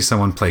like to see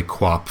someone play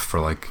QWOP for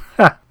like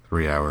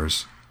 3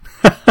 hours.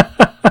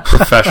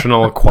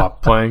 Professional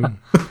quap playing.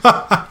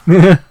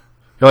 You're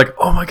like,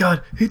 oh my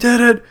god, he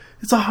did it!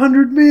 It's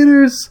 100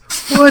 meters!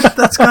 What?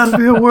 That's gotta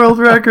be a world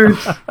record!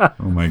 Oh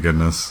my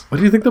goodness. What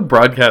do you think the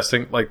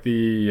broadcasting, like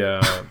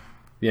the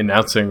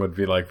announcing would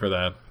be like for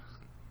that?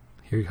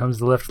 Here comes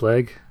the left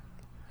leg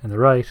and the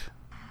right.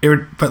 It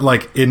would, but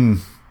like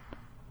in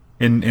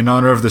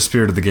honor of the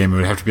spirit of the game, it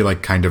would have to be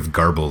like kind of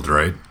garbled,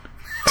 right?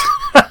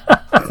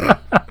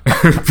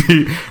 It would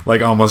be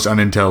like almost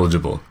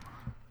unintelligible.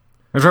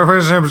 I think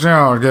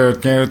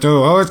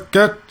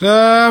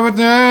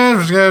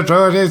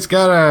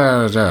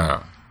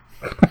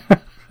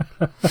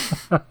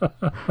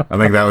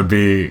that would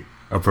be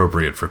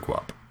appropriate for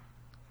QWOP.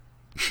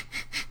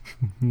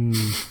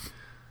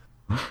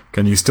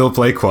 Can you still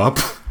play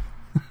QWOP?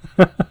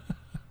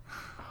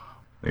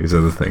 These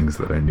are the things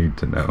that I need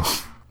to know.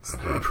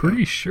 I'm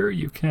pretty sure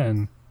you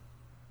can.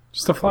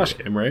 Just a flash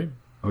game, right?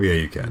 Oh yeah,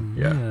 you can.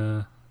 Yeah.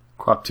 Yeah.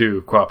 Quap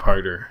 2, Quap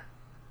Harder.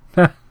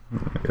 Oh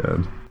my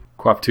god.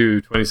 Quap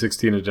 2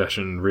 2016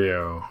 edition,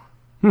 Rio.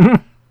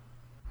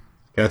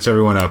 Catch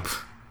everyone up.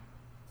 If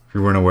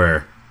you weren't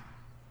aware,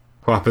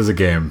 QWOP is a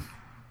game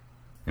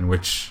in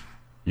which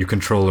you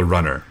control a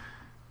runner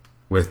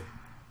with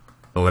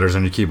the letters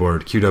on your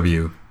keyboard,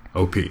 QW,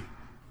 OP.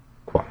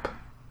 QWOP.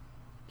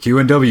 Q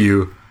and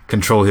W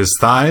control his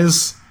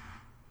thighs,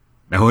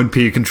 O and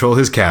P control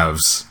his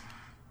calves.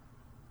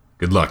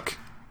 Good luck.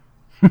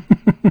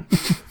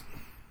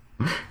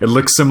 It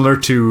looks similar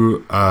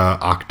to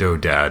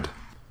Octodad.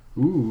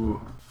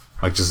 Ooh.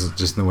 Like just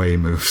in the way he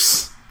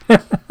moves.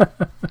 Because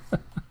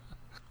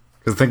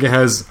I think it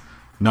has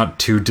not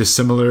too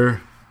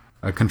dissimilar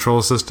a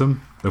control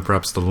system, though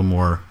perhaps a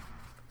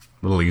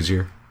little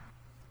easier.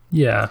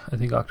 Yeah, I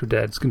think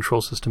Octodad's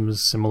control system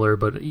is similar,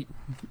 but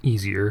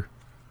easier,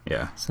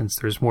 Yeah. since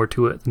there's more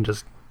to it than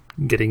just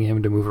getting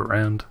him to move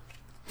around.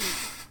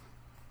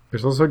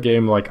 There's also a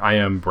game like I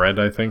Am Bread,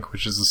 I think,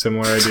 which is a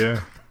similar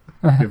idea.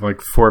 You have like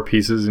 4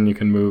 pieces and you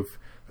can move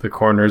the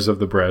corners of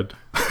the bread.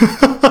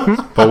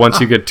 But once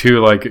you get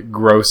too like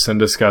gross and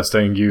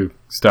disgusting, you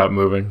stop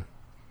moving.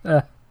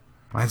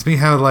 Reminds me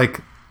how like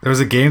there was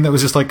a game that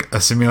was just like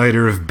a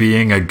simulator of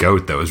being a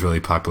goat that was really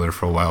popular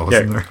for a while,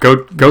 wasn't there?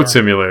 Goat Yeah.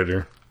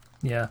 Simulator.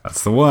 Yeah.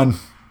 That's the one.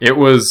 It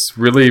was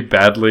really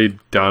badly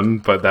done,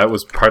 but that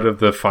was part of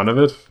the fun of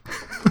it.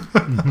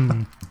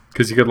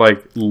 Because you could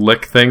like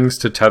lick things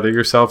to tether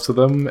yourself to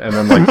them and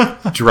then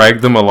like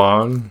drag them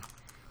along.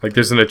 Like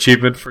there's an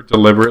achievement for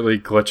deliberately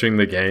glitching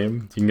the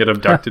game. You can get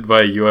abducted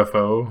by a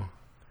UFO.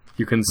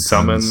 You can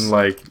summon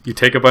you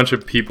take a bunch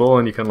of people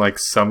and you can like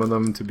summon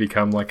them to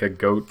become like a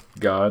goat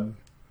god.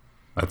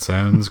 That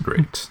sounds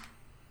great.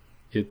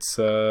 It's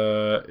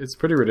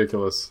pretty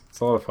ridiculous. It's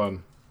a lot of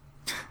fun.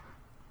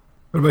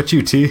 What about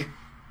you, T?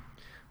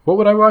 What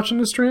would I watch in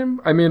the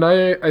stream? I mean,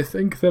 I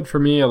think that for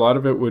me, a lot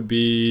of it would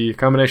be a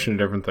combination of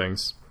different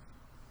things.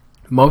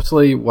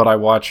 Mostly what I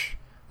watch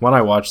when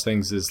I watch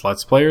things is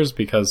Let's Players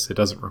because it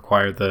doesn't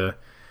require the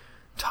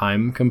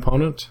time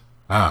component.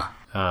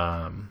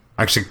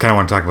 Actually, kind of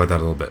want to talk about that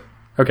a little bit.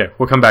 Okay,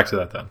 we'll come back to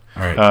that then.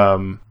 All right.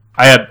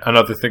 I had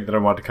another thing that I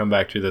wanted to come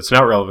back to that's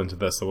not relevant to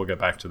this, so we'll get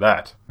back to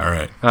that. All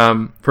right.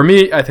 For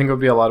me, I think it would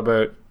be a lot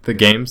about the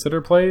games that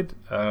are played.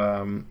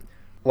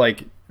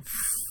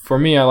 For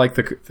me, I like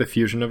the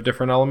fusion of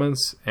different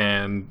elements,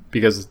 and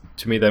because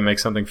to me that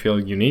makes something feel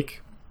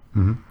unique.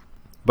 Mm-hmm.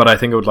 But I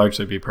think it would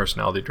largely be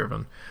personality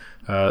driven.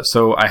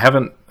 So I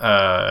haven't.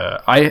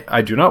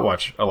 I do not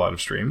watch a lot of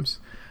streams.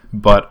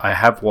 but I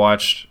have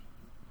watched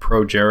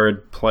Pro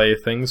Jared play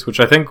things, which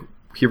I think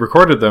he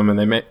recorded them and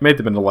they made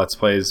them into Let's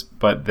Plays,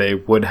 but they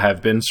would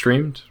have been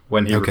streamed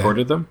when he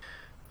recorded them.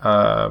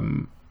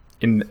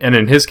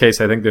 In his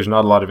case, I think there's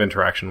not a lot of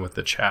interaction with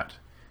the chat.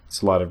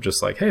 It's a lot of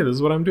just like, hey, this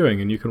is what I'm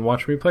doing, and you can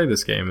watch me play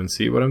this game and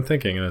see what I'm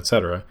thinking, and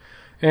etc.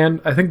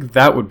 And I think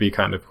that would be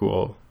kind of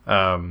cool.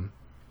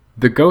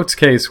 The Goats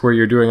case, where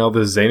you're doing all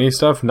this zany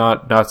stuff,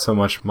 not so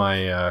much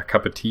my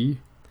cup of tea.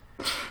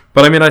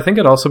 But I mean, I think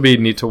it'd also be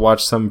neat to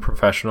watch some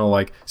professional,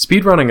 like,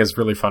 speedrunning is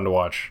really fun to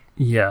watch.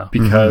 Yeah.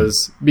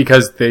 Because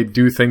they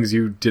do things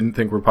you didn't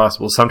think were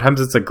possible. Sometimes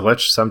it's a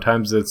glitch,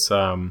 sometimes it's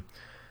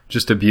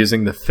just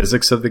abusing the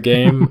physics of the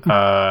game.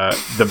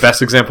 The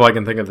best example I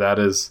can think of that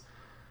is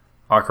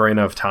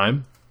Ocarina of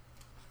Time.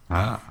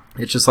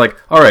 It's just like,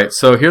 all right,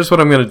 so here's what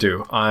I'm going to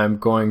do. I'm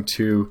going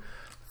to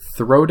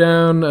throw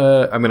down,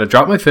 I'm going to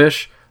drop my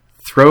fish,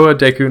 throw a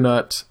Deku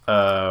Nut,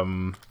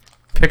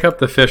 pick up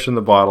the fish in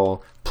the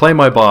bottle, play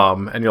my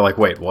bomb, and you're like,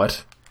 wait,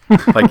 what?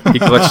 Like, he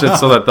glitched it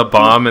so that the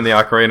bomb and the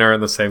ocarina are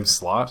in the same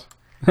slot.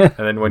 And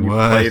then when you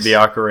play the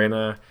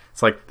ocarina,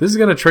 it's like, this is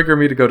going to trigger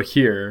me to go to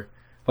here.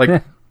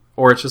 Like,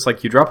 or it's just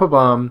like, you drop a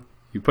bomb,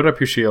 you put up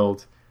your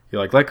shield, you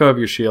like let go of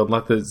your shield,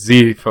 let the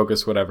Z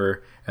focus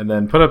whatever, and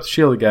then put up the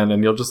shield again,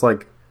 and you'll just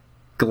like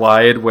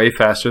glide way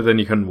faster than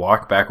you can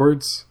walk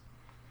backwards.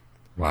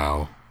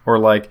 Wow. Or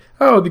like,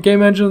 oh, the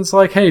game engine's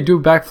like, hey, do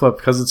a backflip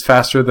because it's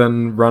faster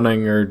than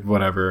running or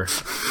whatever.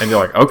 And you're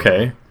like,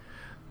 okay.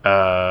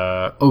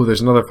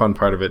 There's another fun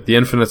part of it. The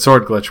infinite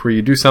sword glitch where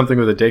you do something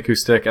with a Deku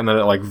stick and then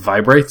it like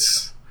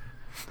vibrates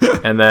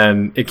and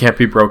then it can't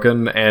be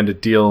broken and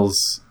it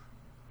deals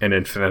an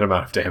infinite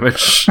amount of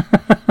damage.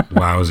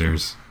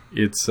 Wowzers.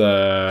 It's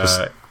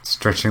just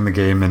stretching the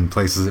game in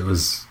places it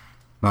was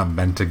not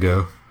meant to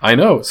go. I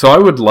know. So I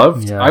would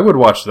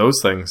watch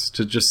those things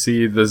to just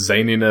see the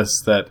zaniness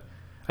that,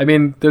 I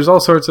mean, there's all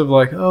sorts of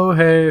like, oh,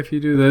 hey, if you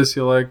do this,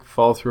 you'll like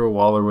fall through a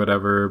wall or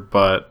whatever,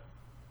 but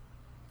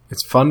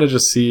it's fun to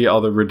just see all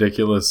the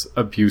ridiculous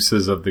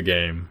abuses of the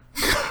game.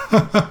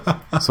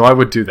 So I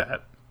would do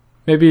that.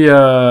 Maybe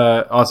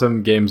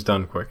awesome games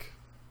done quick.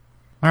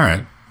 All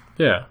right.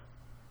 Yeah.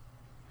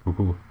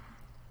 Ooh.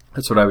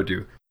 That's what I would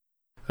do.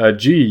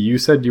 G, you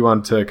said you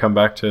want to come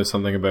back to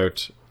something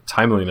about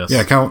timeliness.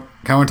 Yeah,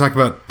 can we talk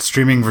about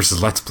streaming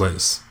versus Let's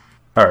Plays?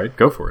 All right,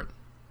 go for it.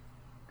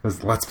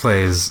 Because Let's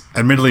Play is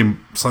admittedly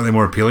slightly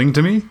more appealing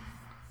to me.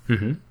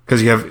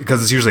 Because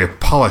it's usually a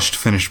polished,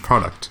 finished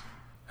product.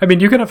 I mean,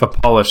 you can have a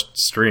polished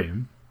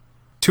stream.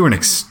 To an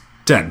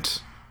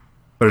extent.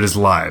 But it is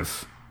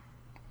live.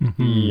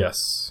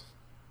 Yes.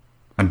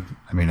 And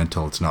I mean,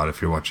 until it's not.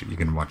 If you're watching, you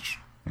can watch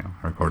a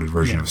recorded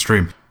version of a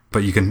stream.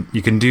 But you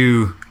can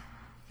do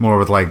more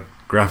with like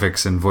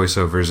graphics and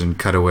voiceovers and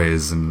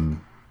cutaways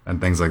and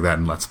things like that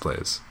in Let's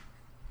Plays.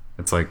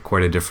 It's like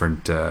quite a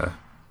different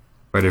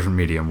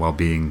medium while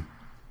being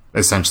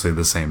essentially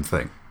the same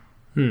thing.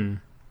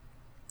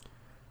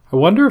 I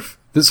wonder if...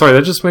 Sorry,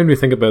 that just made me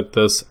think about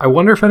this. I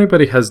wonder if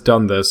anybody has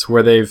done this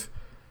where they've...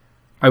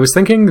 I was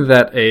thinking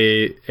that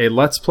a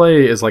Let's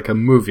Play is like a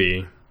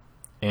movie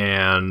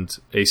and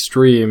a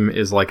stream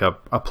is like a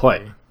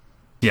play.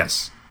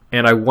 Yes.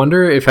 And I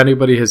wonder if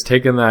anybody has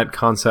taken that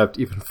concept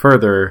even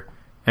further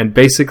and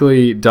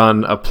basically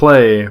done a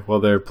play while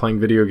they're playing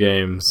video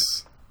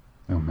games.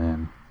 Oh,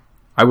 man.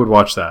 I would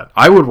watch that.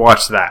 I would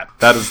watch that.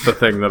 That is the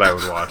thing that I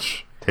would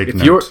watch. Take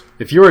note.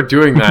 If you are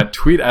doing that,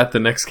 tweet at the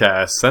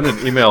Nextcast, send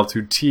an email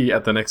to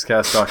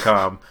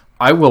t@thenextcast.com.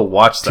 I will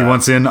watch that. He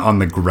wants in on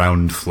the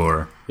ground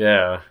floor.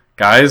 Yeah.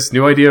 Guys,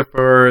 new idea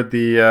for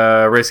the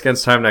Race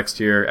Against Time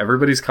next year.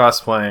 Everybody's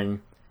cosplaying.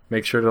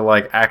 Make sure to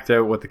like act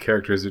out what the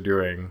characters are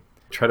doing.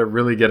 Try to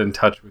really get in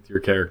touch with your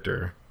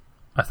character.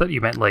 I thought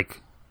you meant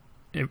like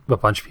a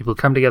bunch of people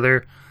come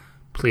together,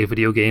 play a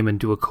video game, and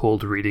do a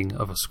cold reading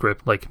of a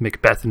script like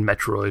Macbeth and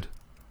Metroid.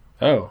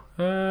 Oh,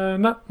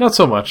 not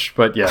so much,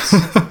 but yes.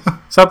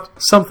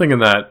 Something in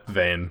that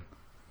vein.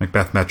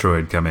 Macbeth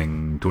Metroid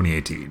coming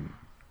 2018.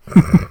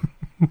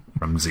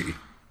 From Z.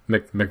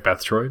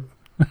 Macbethtroid?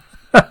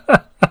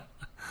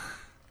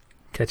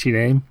 Catchy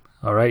name.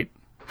 All right.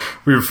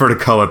 We prefer to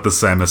call it the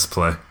Samus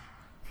play.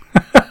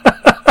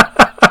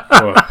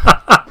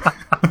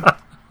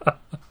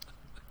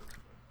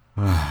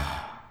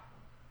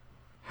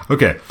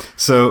 Okay,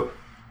 so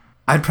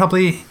I'd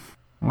probably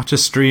watch a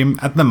stream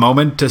at the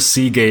moment to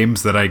see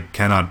games that I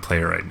cannot play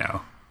right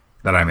now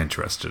that I'm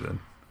interested in.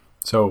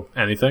 So,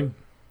 anything?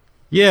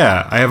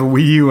 Yeah, I have a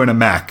Wii U and a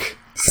Mac.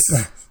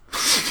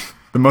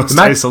 The most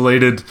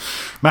isolated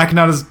Mac,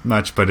 not as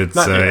much, but it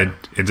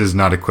is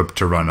not equipped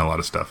to run a lot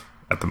of stuff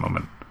at the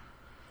moment.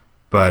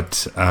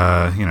 But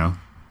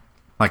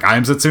like I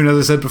Am Setsuna,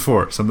 as I said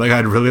before, something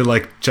I'd really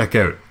like to check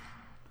out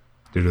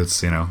due to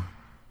its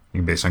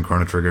being based on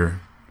Chrono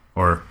Trigger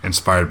or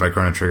inspired by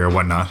Chrono Trigger or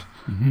whatnot.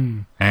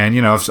 And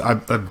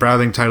I'm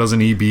browsing titles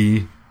in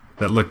EB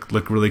that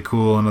look really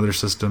cool on other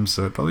systems,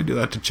 so I'd probably do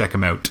that to check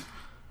them out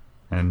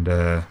and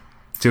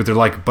see what they're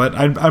like. But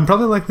I'm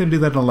probably likely to do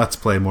that in a Let's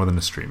Play more than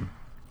a stream.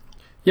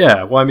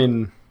 Yeah, well, I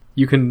mean,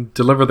 you can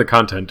deliver the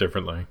content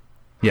differently.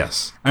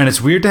 Yes. And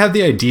it's weird to have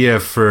the idea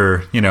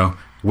for,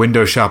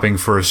 window shopping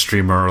for a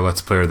streamer or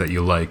let's player that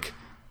you like.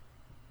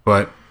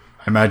 But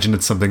I imagine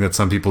it's something that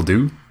some people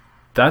do.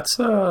 That's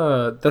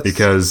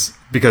because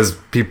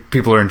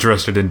people are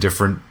interested in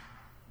different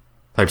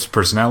types of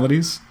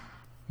personalities.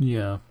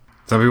 Yeah.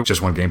 Some people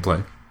just want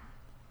gameplay.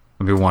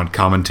 Some people want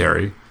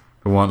commentary.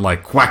 They want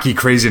like wacky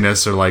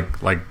craziness or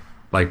like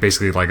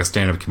basically like a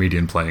stand-up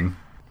comedian playing.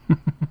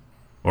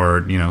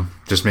 Or,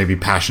 just maybe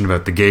passion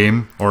about the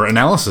game or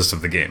analysis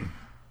of the game.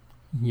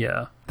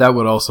 Yeah. That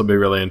would also be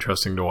really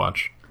interesting to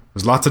watch.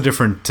 There's lots of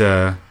different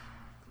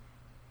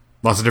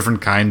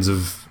kinds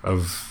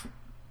of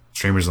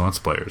streamers and let's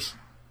players.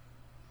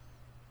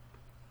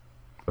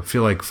 I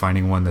feel like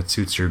finding one that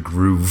suits your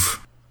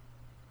groove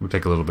would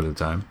take a little bit of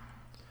time.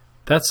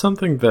 That's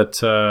something that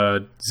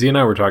Z and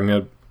I were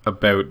talking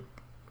about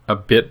a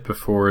bit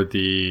before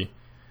the...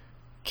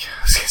 I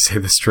was going to say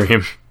the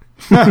stream.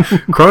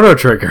 Chrono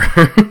Trigger.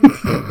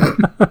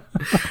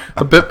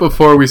 A bit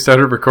before we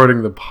started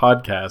recording the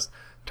podcast,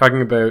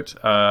 talking about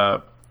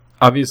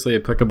obviously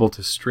applicable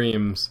to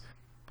streams,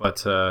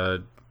 but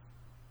we're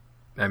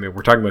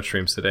talking about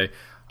streams today.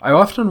 I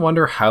often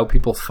wonder how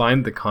people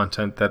find the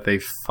content that they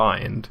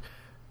find.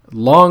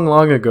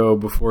 Long ago,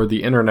 before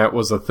the internet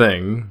was a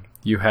thing,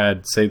 you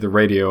had, say, the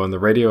radio, and the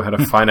radio had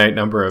a finite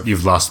number of...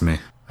 You've lost me.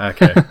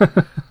 Okay.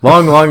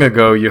 Long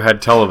ago, you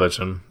had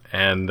television,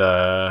 and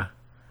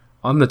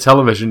on the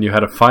television, you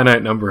had a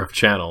finite number of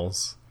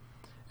channels.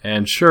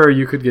 And sure,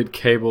 you could get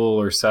cable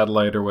or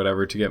satellite or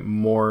whatever to get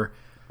more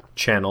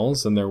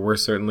channels, and there were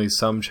certainly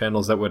some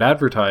channels that would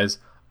advertise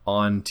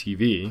on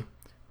TV.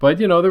 But,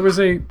 there was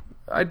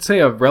I'd say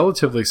a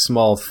relatively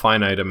small,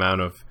 finite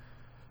amount of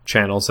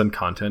channels and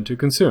content to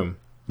consume.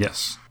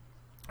 Yes.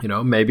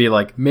 Maybe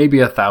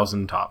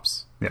 1,000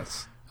 tops.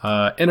 Yes.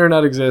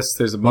 Internet exists.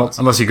 There's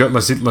unless you go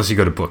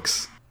to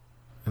books.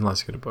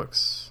 Unless you go to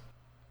books.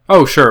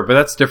 Oh, sure, but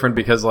that's different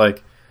because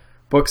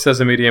books as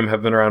a medium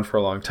have been around for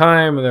a long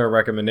time, and there are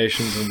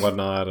recommendations and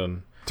whatnot.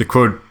 And to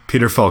quote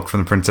Peter Falk from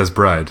The Princess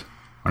Bride,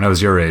 when I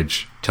was your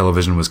age,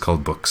 television was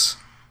called books.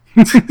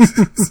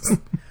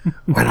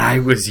 When I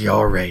was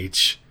your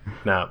age.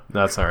 No,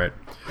 that's not right.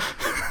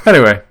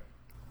 Anyway.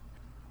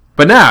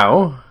 But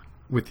now,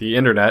 with the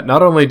internet,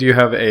 not only do you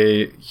have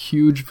a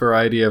huge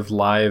variety of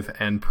live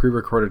and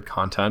pre-recorded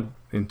content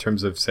in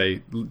terms of,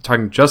 say,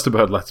 talking just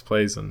about Let's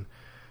Plays and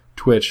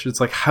Twitch, it's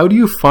like, how do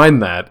you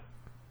find that?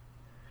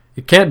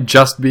 It can't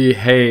just be,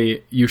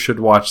 hey, you should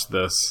watch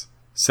this,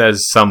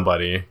 says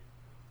somebody.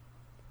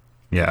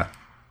 Yeah.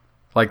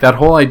 That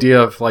whole idea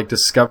of,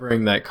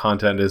 discovering that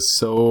content is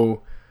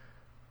so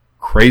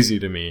crazy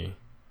to me.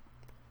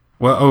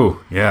 Well,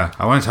 yeah.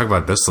 I want to talk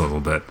about this a little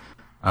bit.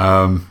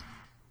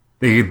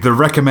 The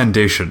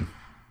recommendation.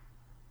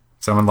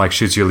 Someone,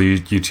 shoots you a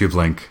YouTube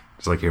link.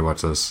 It's like, here,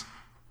 watch this.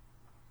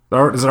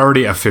 There's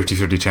already a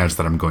 50-50 chance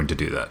that I'm going to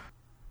do that.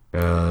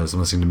 Because I'm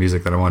listening to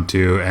music that I want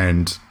to,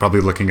 and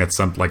probably looking at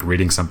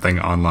reading something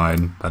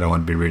online that I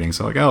want to be reading.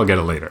 So I'll get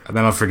it later. And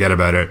then I'll forget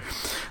about it,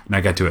 and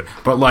I get to it.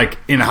 But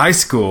in high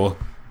school,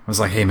 I was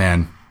like, hey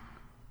man,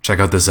 check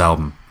out this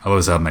album. I love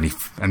this album.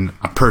 And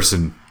a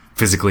person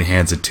physically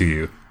hands it to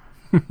you.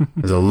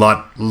 There's a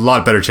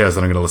lot better chance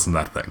that I'm going to listen to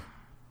that thing.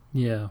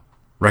 Yeah.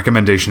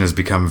 Recommendation has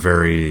become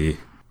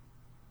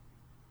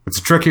it's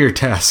a trickier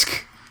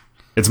task.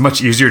 It's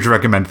much easier to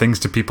recommend things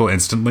to people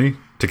instantly,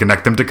 to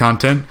connect them to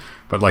content,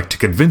 but to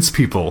convince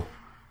people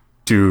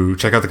to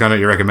check out the content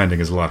you're recommending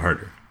is a lot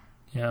harder.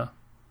 Yeah.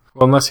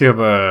 Well, unless you have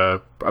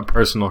a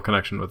personal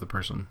connection with the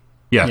person.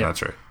 Yeah,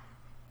 that's right.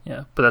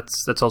 Yeah, but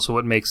that's also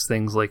what makes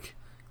things like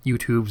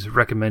YouTube's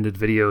recommended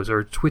videos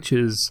or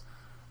Twitch's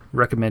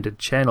recommended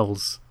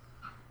channels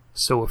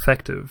so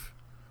effective.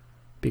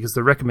 Because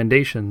the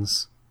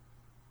recommendations,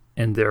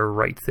 and they're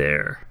right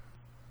there.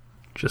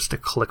 Just a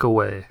click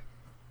away.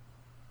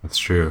 That's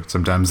true.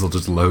 Sometimes they'll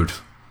just load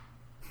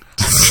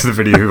to the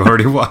video you've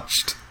already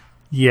watched.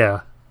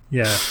 Yeah,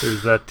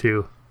 there's that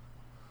too.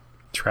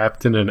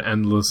 Trapped in an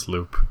endless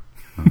loop.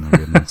 Oh my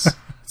goodness.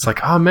 It's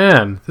like, oh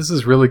man, this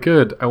is really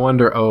good. I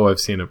wonder, I've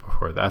seen it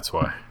before. That's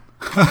why.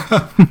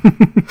 I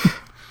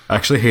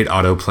actually hate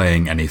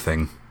auto-playing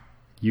anything.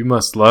 You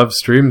must love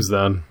streams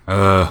then.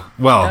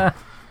 Well,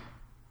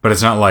 but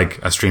it's not like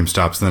a stream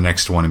stops and the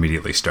next one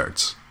immediately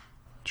starts.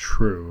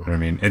 True. You know what I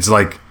mean? It's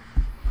like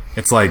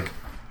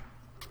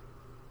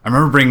I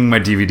remember bringing my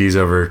DVDs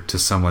over to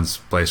someone's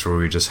place where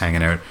we were just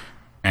hanging out,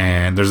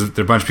 and there's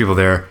a bunch of people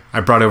there. I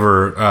brought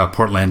over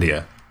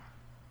Portlandia.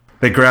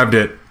 They grabbed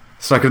it,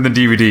 stuck it in the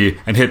DVD,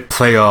 and hit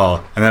play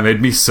all, and that made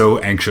me so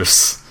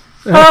anxious.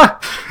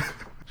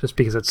 Just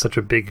because it's such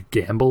a big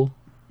gamble?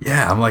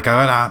 Yeah, I'm like,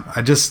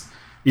 I just...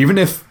 Even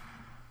if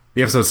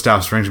the episode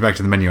stops, brings me back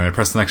to the menu, and I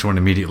press the next one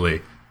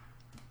immediately,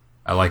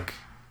 I like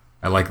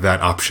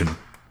that option.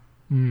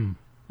 I'm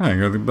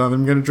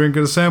going to drink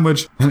a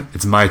sandwich.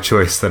 It's my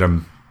choice that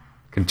I'm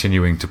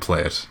continuing to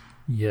play it.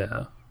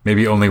 Yeah.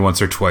 Maybe only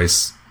once or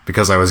twice,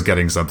 because I was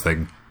getting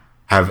something,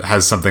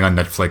 has something on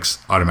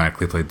Netflix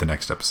automatically played the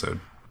next episode.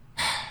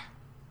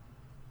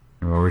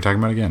 What were we talking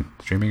about again?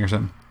 Streaming or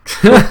something?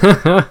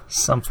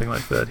 Something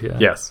like that, yeah.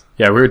 Yes.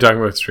 Yeah, we were talking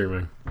about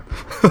streaming.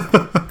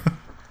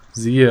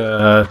 Z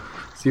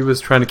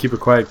was trying to keep it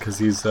quiet because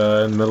he's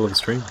in the middle of a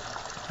stream.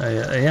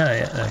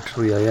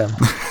 Actually, I am.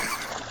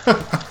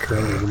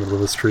 Currently in the middle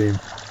of a stream.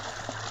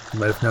 You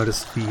might have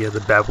noticed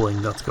the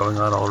babbling that's going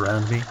on all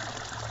around me.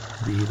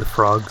 The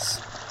frogs.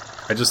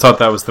 I just thought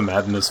that was the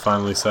madness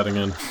finally setting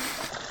in.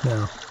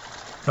 No.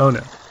 Oh,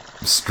 no.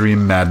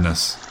 Stream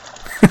madness.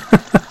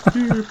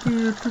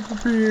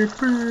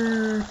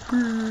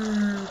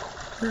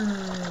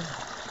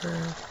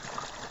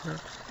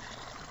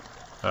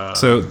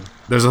 So,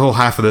 there's a whole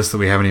half of this that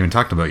we haven't even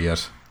talked about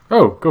yet.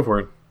 Oh, go for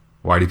it.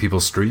 Why do people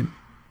stream?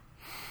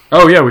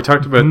 Oh, yeah, we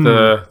talked about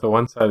the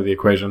one side of the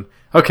equation.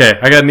 Okay,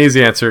 I got an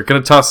easy answer.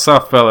 Gonna toss a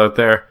softball out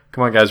there.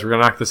 Come on, guys, we're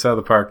gonna knock this out of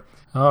the park.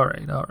 All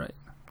right.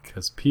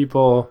 Because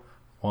people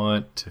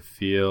want to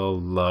feel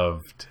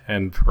loved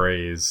and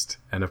praised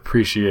and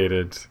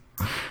appreciated.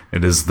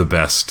 It is the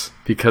best.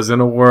 Because in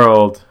a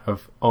world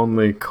of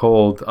only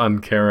cold,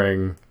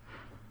 uncaring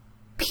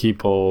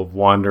people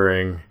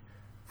wandering,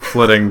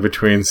 flitting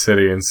between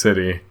city and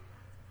city,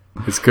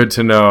 it's good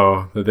to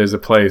know that there's a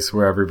place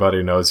where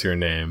everybody knows your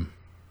name.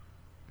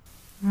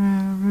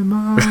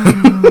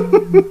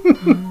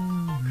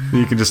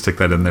 You can just stick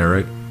that in there,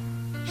 right?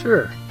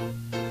 Sure.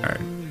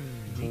 Alright.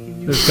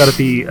 There's got to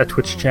be a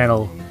Twitch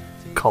channel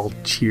called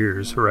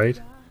Cheers, right?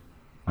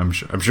 I'm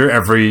sure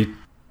every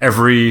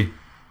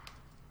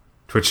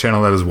Twitch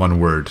channel that is one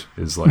word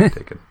is like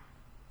taken.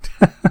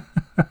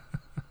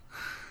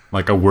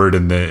 Like a word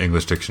in the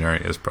English dictionary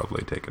is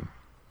probably taken.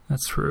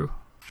 That's true.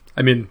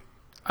 I mean,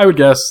 I would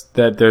guess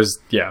that there's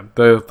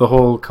the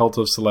whole cult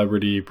of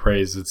celebrity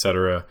praise,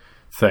 etc.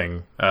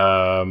 thing.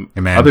 Hey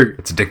man,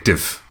 it's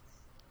addictive.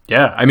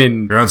 Yeah, I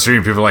mean, you're on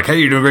stream, people are like, "Hey,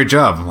 you're doing a great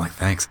job." I'm like,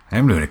 "Thanks,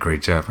 I'm doing a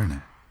great job, aren't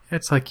I?"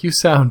 It's like, you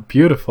sound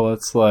beautiful.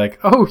 It's like,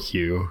 oh,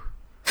 Hugh.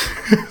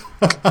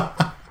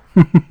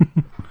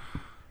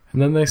 And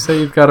then they say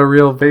you've got a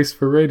real face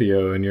for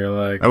radio, and you're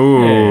like,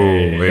 oh,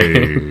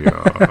 hey.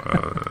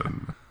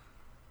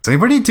 Does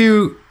anybody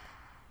do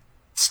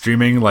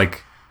streaming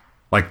like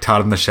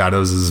Todd in the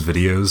Shadows'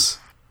 videos?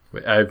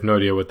 I have no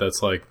idea what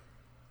that's like.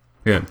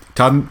 Yeah,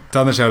 Todd in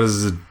the Shadows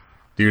is a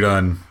dude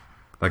on,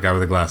 that guy with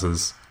the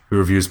glasses, who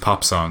reviews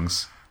pop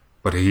songs,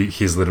 but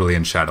he's literally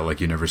in shadow, like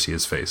you never see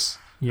his face.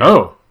 Yeah.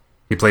 Oh.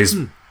 He plays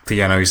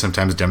piano, he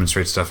sometimes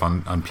demonstrates stuff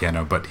on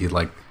piano, but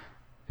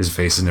his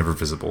face is never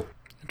visible.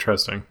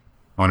 Interesting.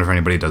 I wonder if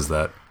anybody does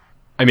that.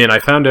 I mean, I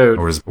found out...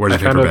 Or wears a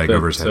paper bag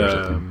over his head or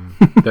something.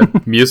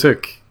 That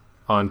music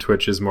on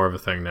Twitch is more of a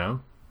thing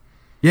now.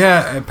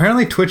 Yeah,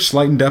 apparently Twitch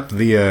lightened up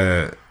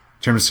the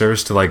term of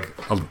service to like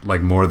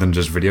more than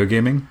just video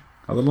gaming.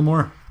 A little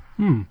more.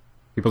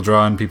 People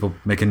drawing, people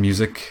making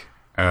music,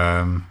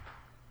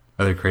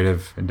 other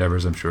creative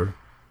endeavors, I'm sure.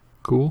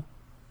 Cool.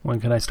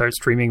 When can I start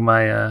streaming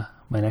my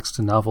my next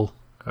novel?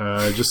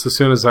 Just as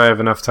soon as I have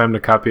enough time to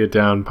copy it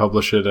down,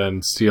 publish it,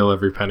 and steal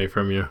every penny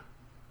from you.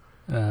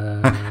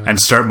 And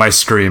start my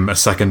stream a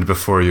second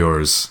before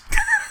yours,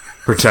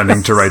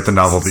 pretending to write the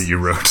novel that you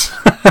wrote.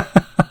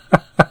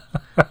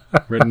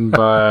 Written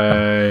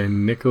by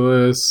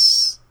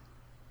Nicholas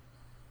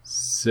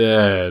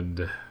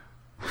Zed.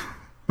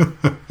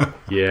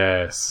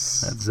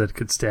 Yes. That Z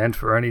could stand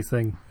for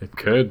anything. It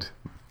could.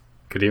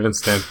 Could even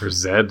stand for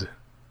Zed.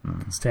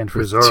 Stand for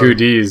With Zorro. 2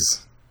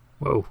 Ds.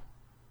 Whoa.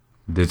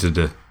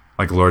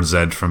 Like Lord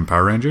Zed from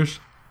Power Rangers?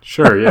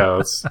 Sure, yeah.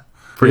 Let's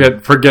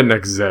forget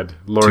next Zed.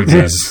 Lord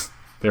Zed.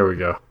 There we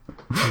go.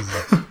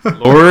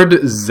 Lord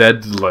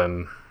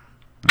Zedlin.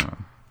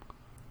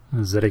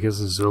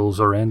 Zedicus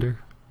Zulzorander.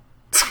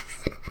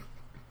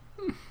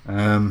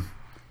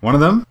 One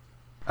of them,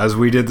 as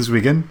we did this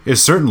weekend,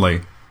 is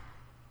certainly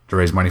to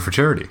raise money for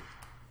charity.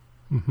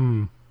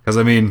 Because,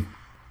 I mean,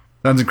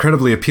 sounds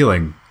incredibly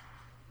appealing.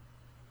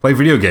 Play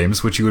video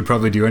games, which you would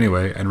probably do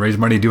anyway, and raise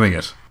money doing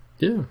it.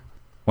 Yeah.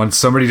 Once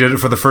somebody did it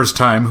for the first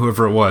time,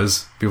 whoever it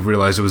was, people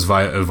realized it was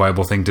a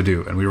viable thing to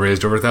do, and we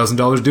raised over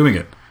 $1,000 doing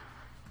it.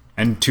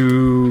 And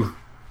I'm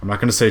not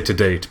going to say to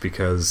date,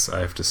 because I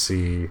have to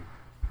see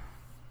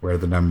where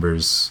the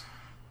numbers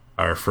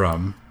are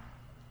from.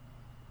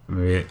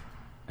 Maybe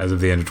as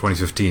of the end of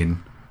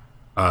 2015,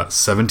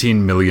 $17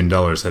 million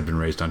had been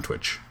raised on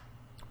Twitch.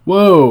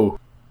 Whoa.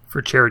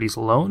 For charities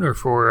alone, or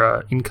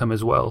for income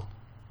as well?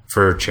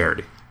 For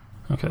charity.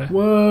 Okay.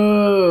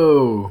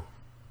 Whoa.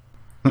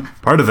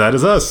 Part of that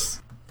is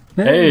us.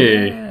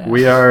 Hey,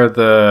 we are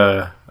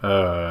the...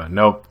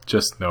 nope,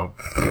 just nope.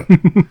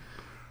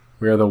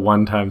 We are the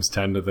 1 times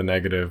 10 to the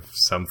negative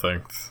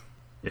something.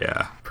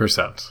 Yeah.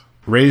 %.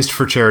 Raised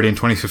for charity in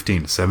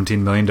 2015, $17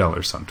 million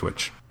on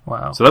Twitch.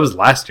 Wow. So that was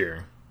last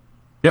year.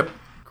 Yep.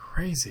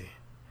 Crazy.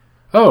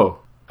 Oh,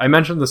 I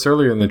mentioned this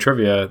earlier in the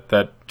trivia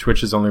that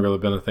Twitch has only really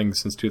been a thing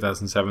since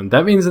 2007.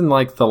 That means in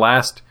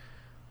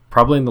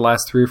probably in the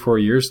last 3 or 4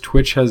 years,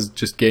 Twitch has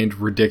just gained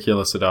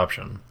ridiculous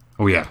adoption.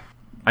 Oh, yeah.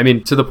 I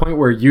mean, to the point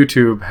where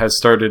YouTube has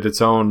started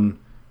its own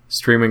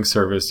streaming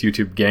service,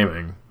 YouTube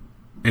Gaming.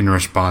 In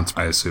response,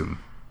 I assume.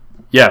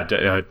 Yeah,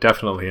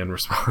 definitely in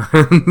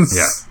response.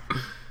 Yeah.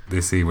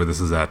 they see where this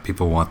is at.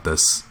 People want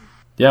this.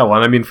 Yeah, well,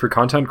 and I mean, for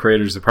content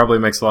creators, it probably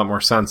makes a lot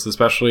more sense,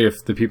 especially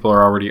if the people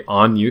are already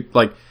on you.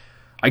 Like,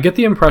 I get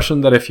the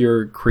impression that if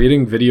you're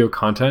creating video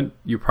content,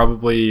 you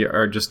probably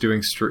are just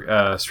doing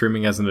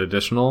streaming as an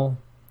additional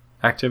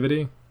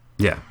activity.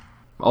 Yeah.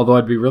 Although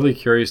I'd be really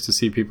curious to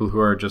see people who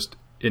are just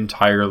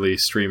entirely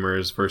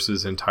streamers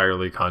versus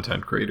entirely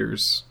content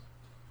creators.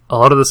 A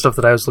lot of the stuff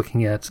that I was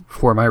looking at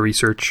for my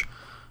research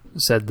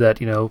said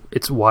that,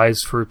 it's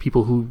wise for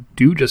people who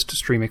do just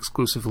stream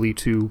exclusively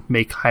to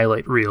make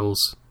highlight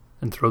reels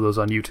and throw those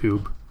on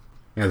YouTube.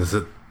 Yeah,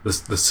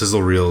 the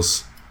sizzle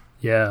reels.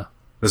 Yeah.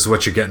 This is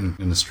what you're getting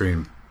in the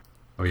stream.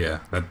 Oh yeah,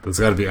 that's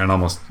got to be an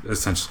almost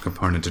essential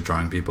component to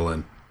drawing people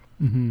in.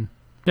 Mm-hmm.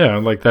 Yeah,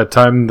 like that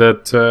time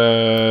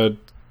that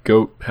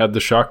Goat had the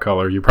shock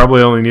collar. You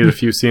probably only need a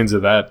few scenes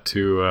of that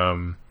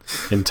to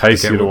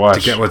entice you to watch.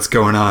 To get what's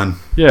going on.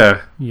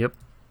 Yeah. Yep.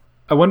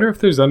 I wonder if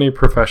there's any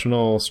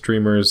professional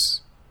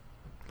streamers,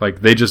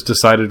 like they just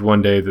decided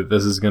one day that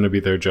this is going to be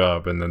their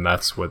job, and then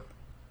that's what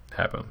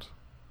happened.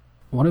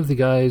 One of the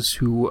guys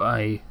who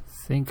I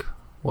think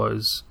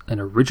was an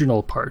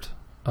original part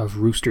of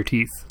Rooster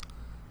Teeth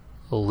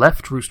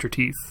left Rooster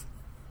Teeth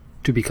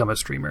to become a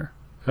streamer.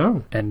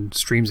 Oh. And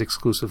streams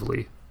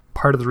exclusively.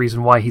 Part of the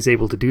reason why he's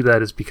able to do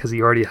that is because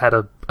he already had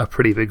a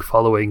pretty big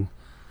following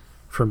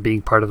from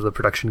being part of the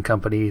production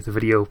company, the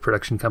video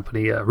production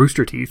company,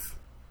 Rooster Teeth.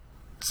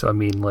 So, I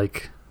mean,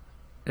 like,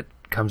 it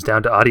comes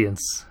down to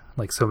audience,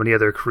 like so many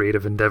other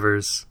creative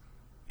endeavors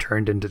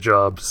turned into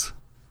jobs.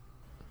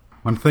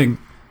 One thing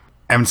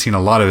I haven't seen a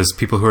lot of is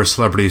people who are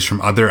celebrities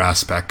from other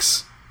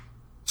aspects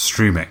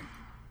streaming.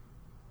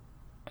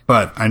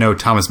 But I know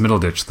Thomas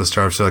Middleditch, the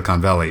star of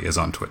Silicon Valley, is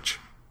on Twitch.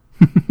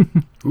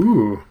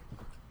 Ooh.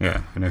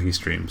 Yeah, I know he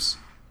streams.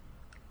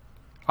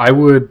 I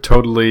would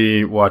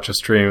totally watch a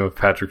stream of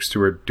Patrick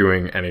Stewart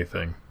doing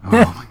anything. Oh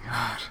my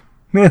god.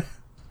 That'd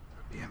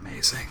be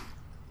amazing.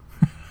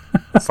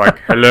 It's like,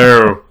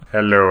 hello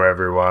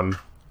everyone.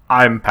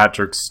 I'm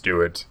Patrick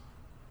Stewart.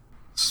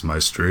 This is my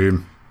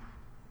stream.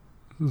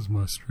 This is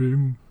my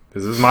stream.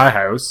 This is my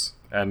house,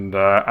 and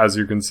as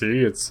you can see,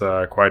 it's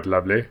quite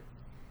lovely.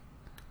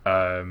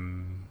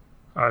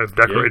 I've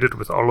decorated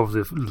with all of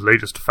the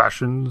latest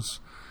fashions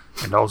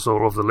and also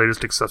all of the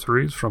latest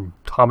accessories from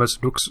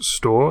Thomas Nook's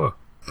store.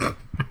 Of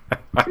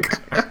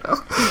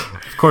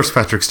course,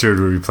 Patrick Stewart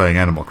would be playing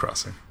Animal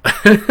Crossing.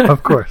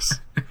 Of course.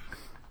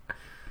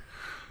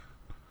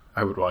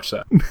 I would watch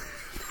that.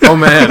 Oh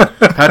man,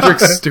 Patrick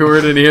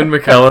Stewart and Ian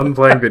McKellen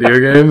playing video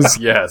games?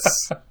 Yes.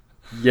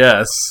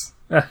 Yes.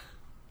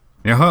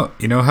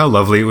 You know how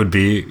lovely it would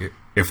be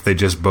if they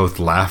just both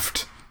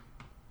laughed?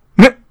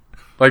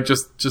 Like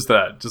just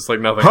that. Just like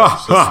nothing Ha,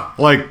 else. ha,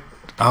 like,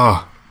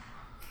 oh.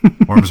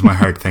 Warms my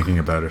heart thinking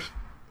about it.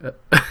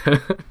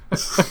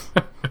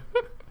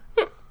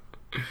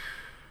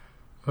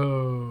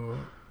 Oh,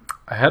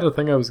 I had a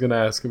thing I was going to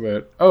ask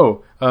about.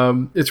 Oh,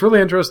 it's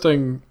really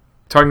interesting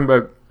talking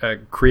about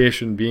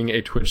creation, being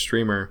a Twitch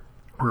streamer,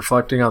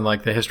 reflecting on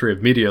like the history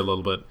of media a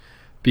little bit,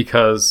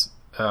 because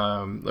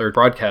or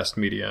broadcast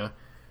media.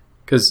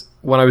 Because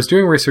when I was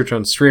doing research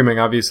on streaming,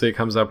 obviously it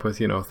comes up with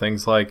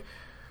things like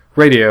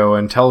radio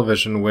and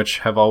television, which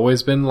have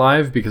always been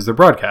live because they're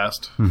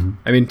broadcast. Mm-hmm.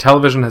 I mean,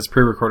 television has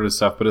pre-recorded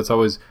stuff, but it's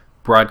always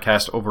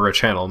broadcast over a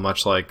channel,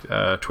 much like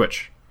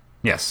Twitch.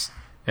 Yes.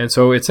 And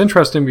so it's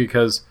interesting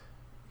because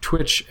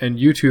Twitch and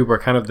YouTube are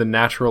kind of the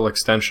natural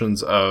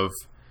extensions of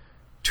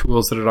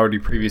tools that had already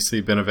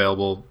previously been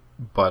available,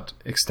 but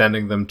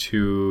extending them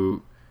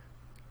to,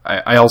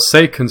 I'll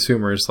say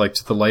consumers, like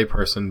to the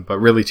layperson, but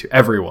really to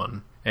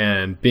everyone.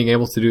 And being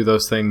able to do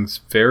those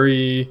things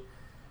very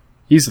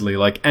easily,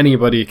 like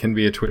anybody can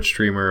be a Twitch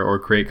streamer or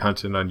create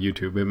content on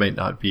YouTube. It might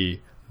not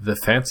be the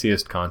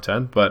fanciest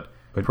content, but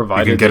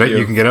provided you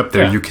can get up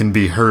there, yeah. You can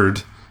be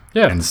heard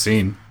and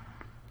seen.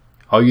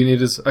 All you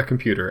need is a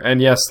computer.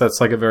 And yes,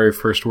 that's like a very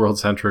first world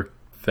centric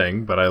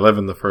thing, but I live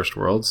in the first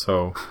world,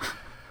 so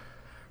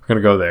we're going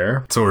to go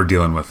there. That's what we're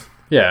dealing with.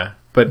 Yeah,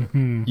 but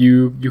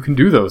you can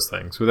do those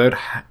things without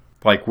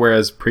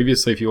whereas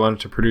previously if you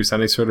wanted to produce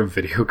any sort of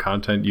video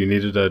content, you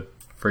needed a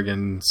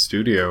friggin'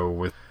 studio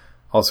with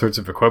all sorts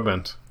of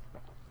equipment.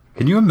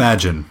 Can you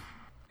imagine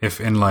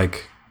if in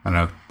the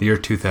year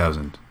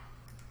 2000?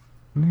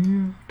 The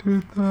year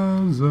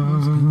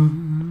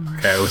 2000.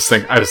 Okay, I was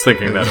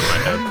thinking that in my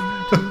head.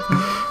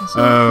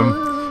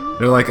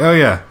 They're like, oh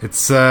yeah,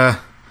 it's there's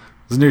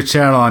a new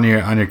channel on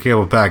your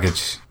cable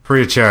package,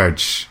 free of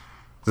charge.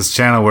 This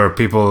channel where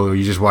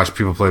you just watch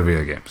people play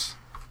video games.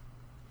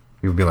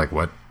 You'll be like,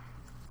 what?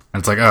 And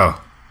it's like,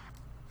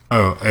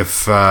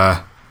 if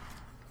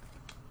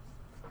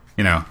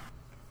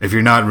if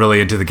you're not really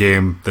into the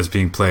game that's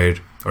being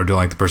played or don't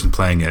like the person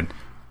playing it,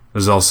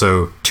 there's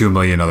also 2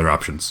 million other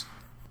options.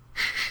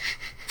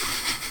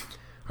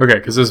 Okay,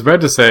 because I was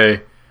about to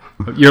say,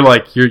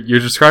 you're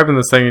describing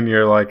this thing and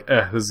you're like,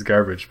 this is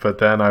garbage. But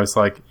then I was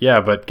like, yeah,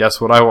 but guess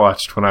what I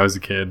watched when I was a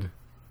kid?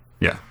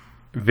 Yeah.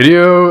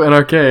 Video and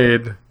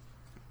arcade.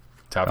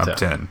 Top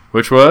 10.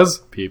 Which was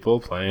people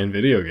playing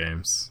video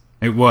games.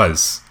 It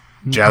was.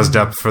 jazzed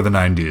up for the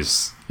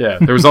 90s. Yeah,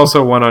 there was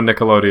also one on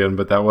Nickelodeon,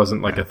 but that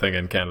wasn't like a thing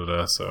in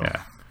Canada. So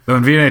Yeah. Though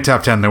in VNA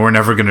Top 10, they were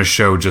never going to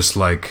show just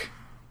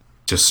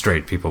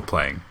straight people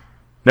playing.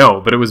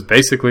 no, but it was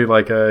basically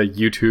like a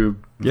YouTube.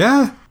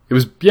 Yeah. It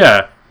was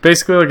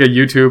basically like a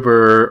YouTube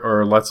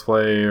or Let's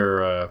Play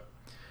or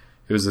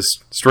it was a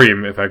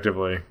stream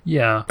effectively.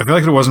 Yeah, I feel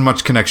like there wasn't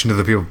much connection to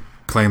the people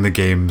playing the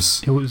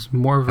games it was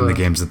more of and a the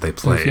games that they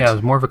played. Yeah, it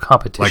was more of a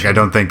competition. Like, I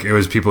don't think it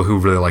was people who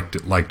really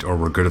liked or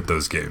were good at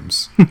those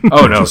games.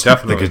 Oh no, Just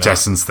definitely the not.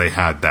 contestants they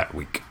had that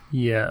week.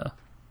 Yeah.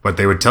 But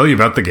they would tell you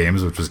about the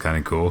games, which was kind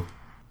of cool.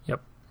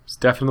 Yep. It's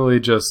definitely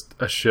just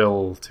a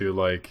shill to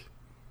like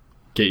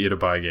get you to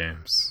buy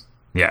games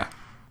Yeah.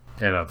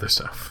 and other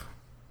stuff.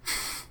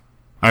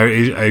 I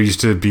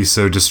used to be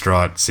so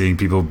distraught seeing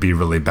people be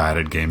really bad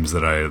at games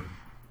that I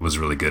was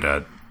really good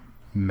at.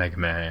 Mega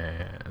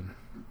Man.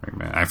 Like,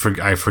 man,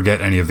 I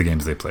forget any of the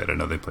games they played. I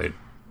know they played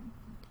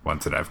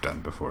ones that I've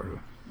done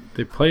before.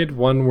 They played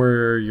one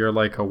where you're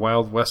like a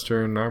wild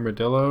western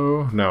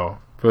armadillo. No,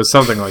 it was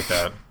something like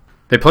that.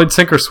 They played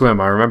Sink or Swim.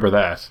 I remember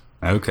that.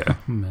 Okay.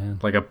 Man.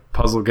 Like a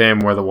puzzle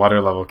game where the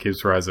water level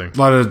keeps rising. A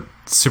lot of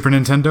Super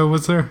Nintendo,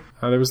 was there?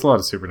 There was a lot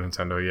of Super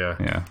Nintendo, yeah.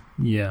 Yeah.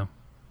 Yeah.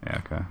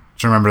 Yeah, okay.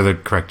 Just remember the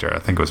correct era. I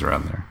think it was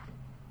around there.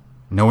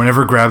 No one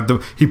ever grabbed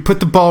he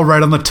put the ball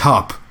right on the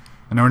top,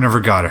 and no one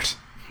ever got it.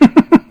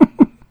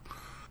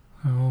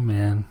 Oh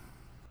man.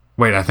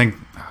 Wait, I think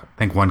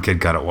one kid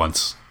got it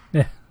once,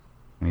 Yeah.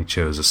 and he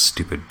chose a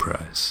stupid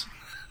prize.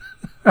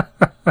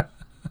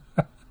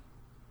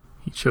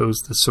 He chose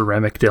the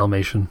ceramic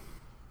Dalmatian.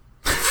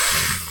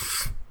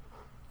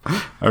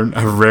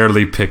 I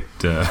rarely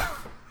picked. I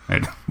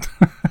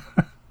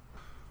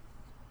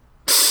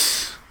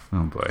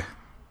oh boy.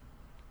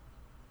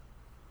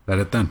 That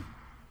it then?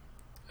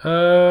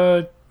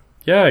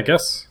 Yeah, I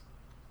guess.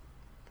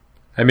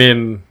 I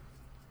mean,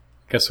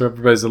 I guess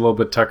everybody's a little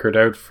bit tuckered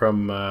out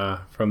from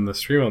the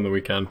stream on the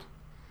weekend.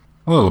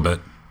 A little bit.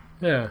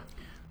 Yeah.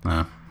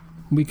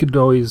 We could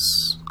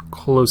always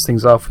close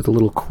things off with a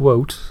little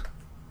quote.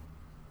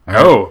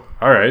 Oh,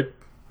 all right.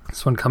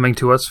 This one coming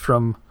to us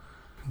from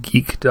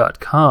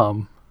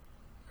geek.com,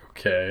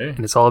 Okay.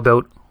 and it's all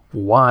about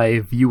why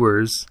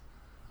viewers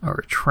are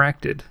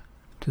attracted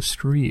to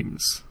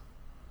streams.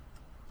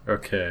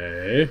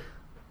 Okay.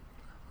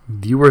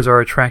 Viewers are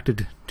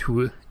attracted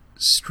to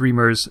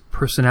streamers'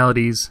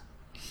 personalities,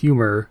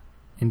 humor,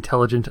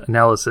 intelligent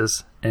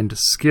analysis, and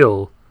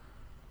skill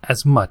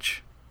as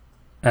much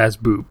as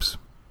boobs.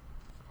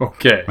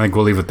 Okay. I think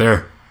we'll leave it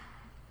there.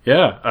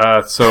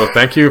 Yeah. So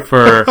thank you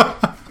for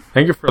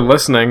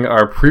listening.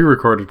 Our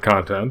pre-recorded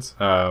content.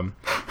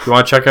 If you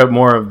want to check out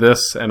more of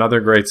this and other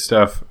great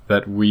stuff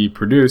that we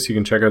produce, you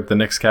can check out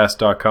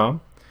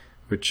thenixcast.com,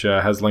 which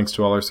has links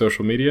to all our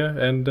social media.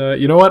 And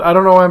you know what? I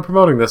don't know why I'm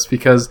promoting this,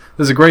 because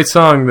there's a great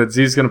song that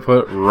Z's going to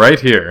put right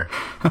here.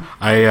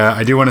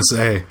 I do want to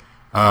say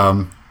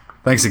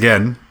thanks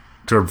again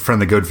to our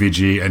friend the Goat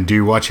VG, and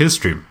do watch his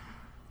stream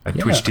at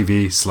Twitch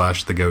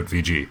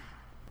TV/thegoatvg.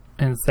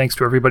 And thanks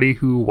to everybody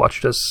who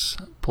watched us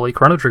play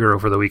Chrono Trigger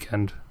over the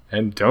weekend.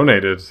 And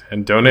donated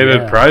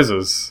Yeah.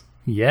 prizes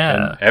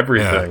Yeah. and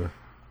everything.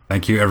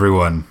 Thank you,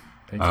 everyone.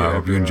 Thank you, Hope you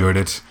everyone. enjoyed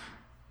it.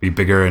 Be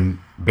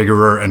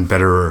biggerer and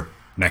betterer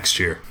next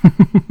year.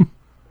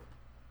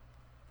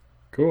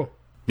 Cool.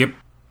 Yep.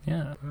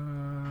 Yeah.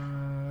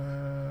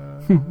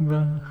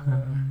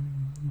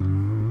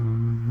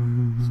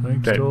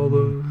 Thanks Okay. to all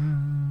the...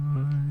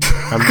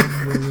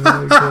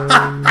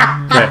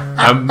 Okay,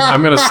 I'm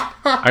gonna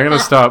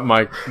stop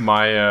my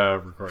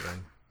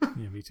recording.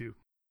 Yeah, me too.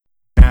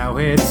 Now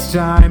it's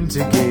time to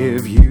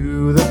give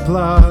you the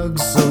plug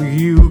so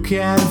you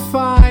can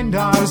find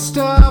our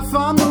stuff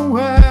on the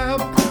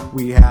web.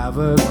 We have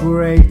a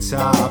great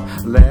top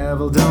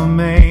level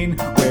domain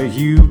where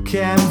you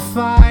can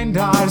find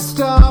our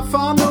stuff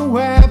on the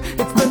web.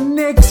 It's the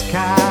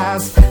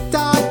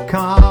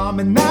nixcast.com,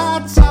 and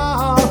that's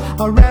all.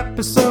 Our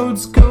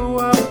episodes go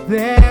up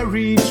there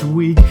each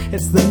week.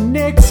 It's the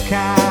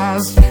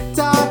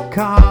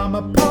nixcast.com,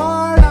 a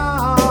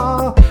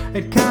portal.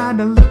 It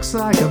kinda looks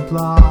like a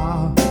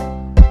blog.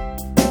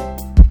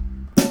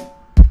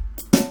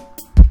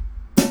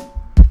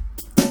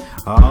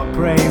 All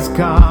praise,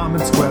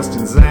 comments,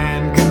 questions,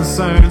 and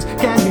concerns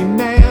can be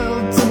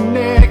mailed to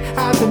Nick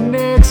at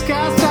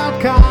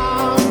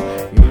thenixcast.com.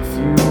 If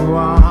you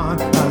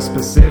want a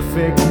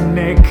specific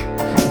Nick,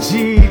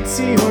 G,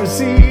 T, or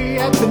Z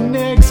at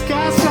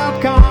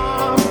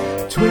thenixcast.com.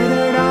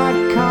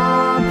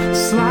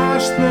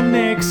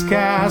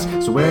 Twitter.com/thenixcast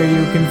is where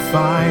you can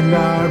find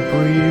our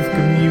brief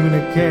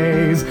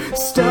communiques.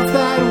 Stuff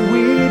that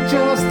we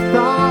just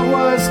thought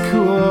was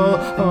cool,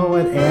 or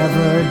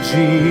whatever G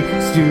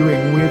is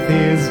doing with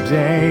his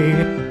day.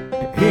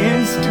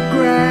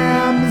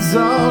 Instagram is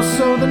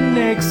also the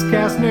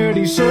Nixcast.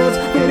 Nerdy shirts,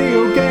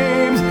 video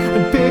games,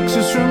 and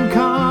pictures from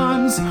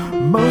cons.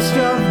 Most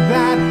of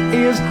that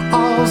is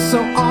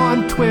also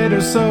on Twitter,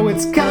 so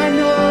it's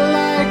kinda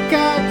like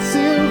a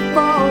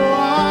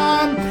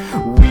 2-for-1.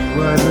 We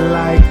would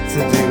like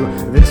to do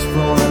this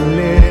for a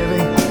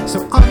living, so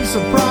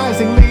unsurprising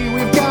Interestingly,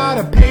 we've got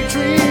a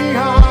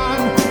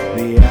Patreon,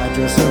 the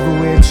address of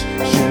which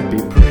should be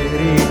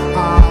pretty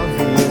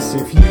obvious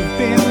if you've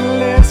been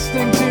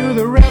listening to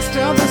the rest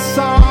of the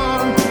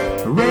song.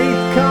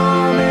 Rate,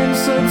 comment,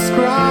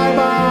 subscribe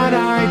on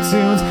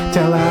iTunes.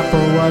 Tell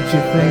Apple what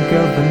you think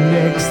of the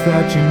Knicks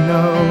that you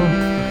know.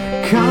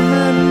 Come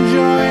and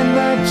join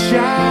the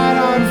chat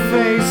on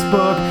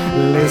Facebook.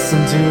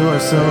 Listen to our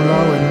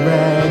solo and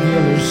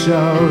regular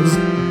shows.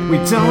 We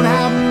don't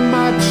have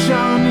much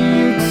on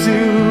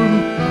YouTube.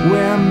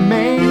 We're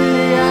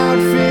mainly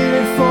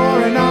outfitted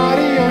for an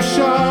audio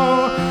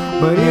show.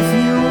 But if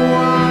you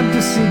want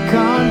to see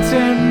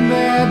content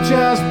there,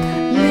 just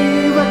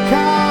leave a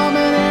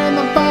comment in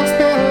the box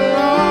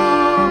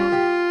below.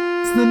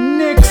 It's the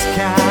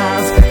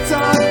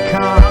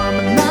Knickscast.com,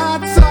 and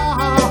that's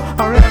all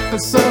our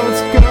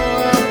episodes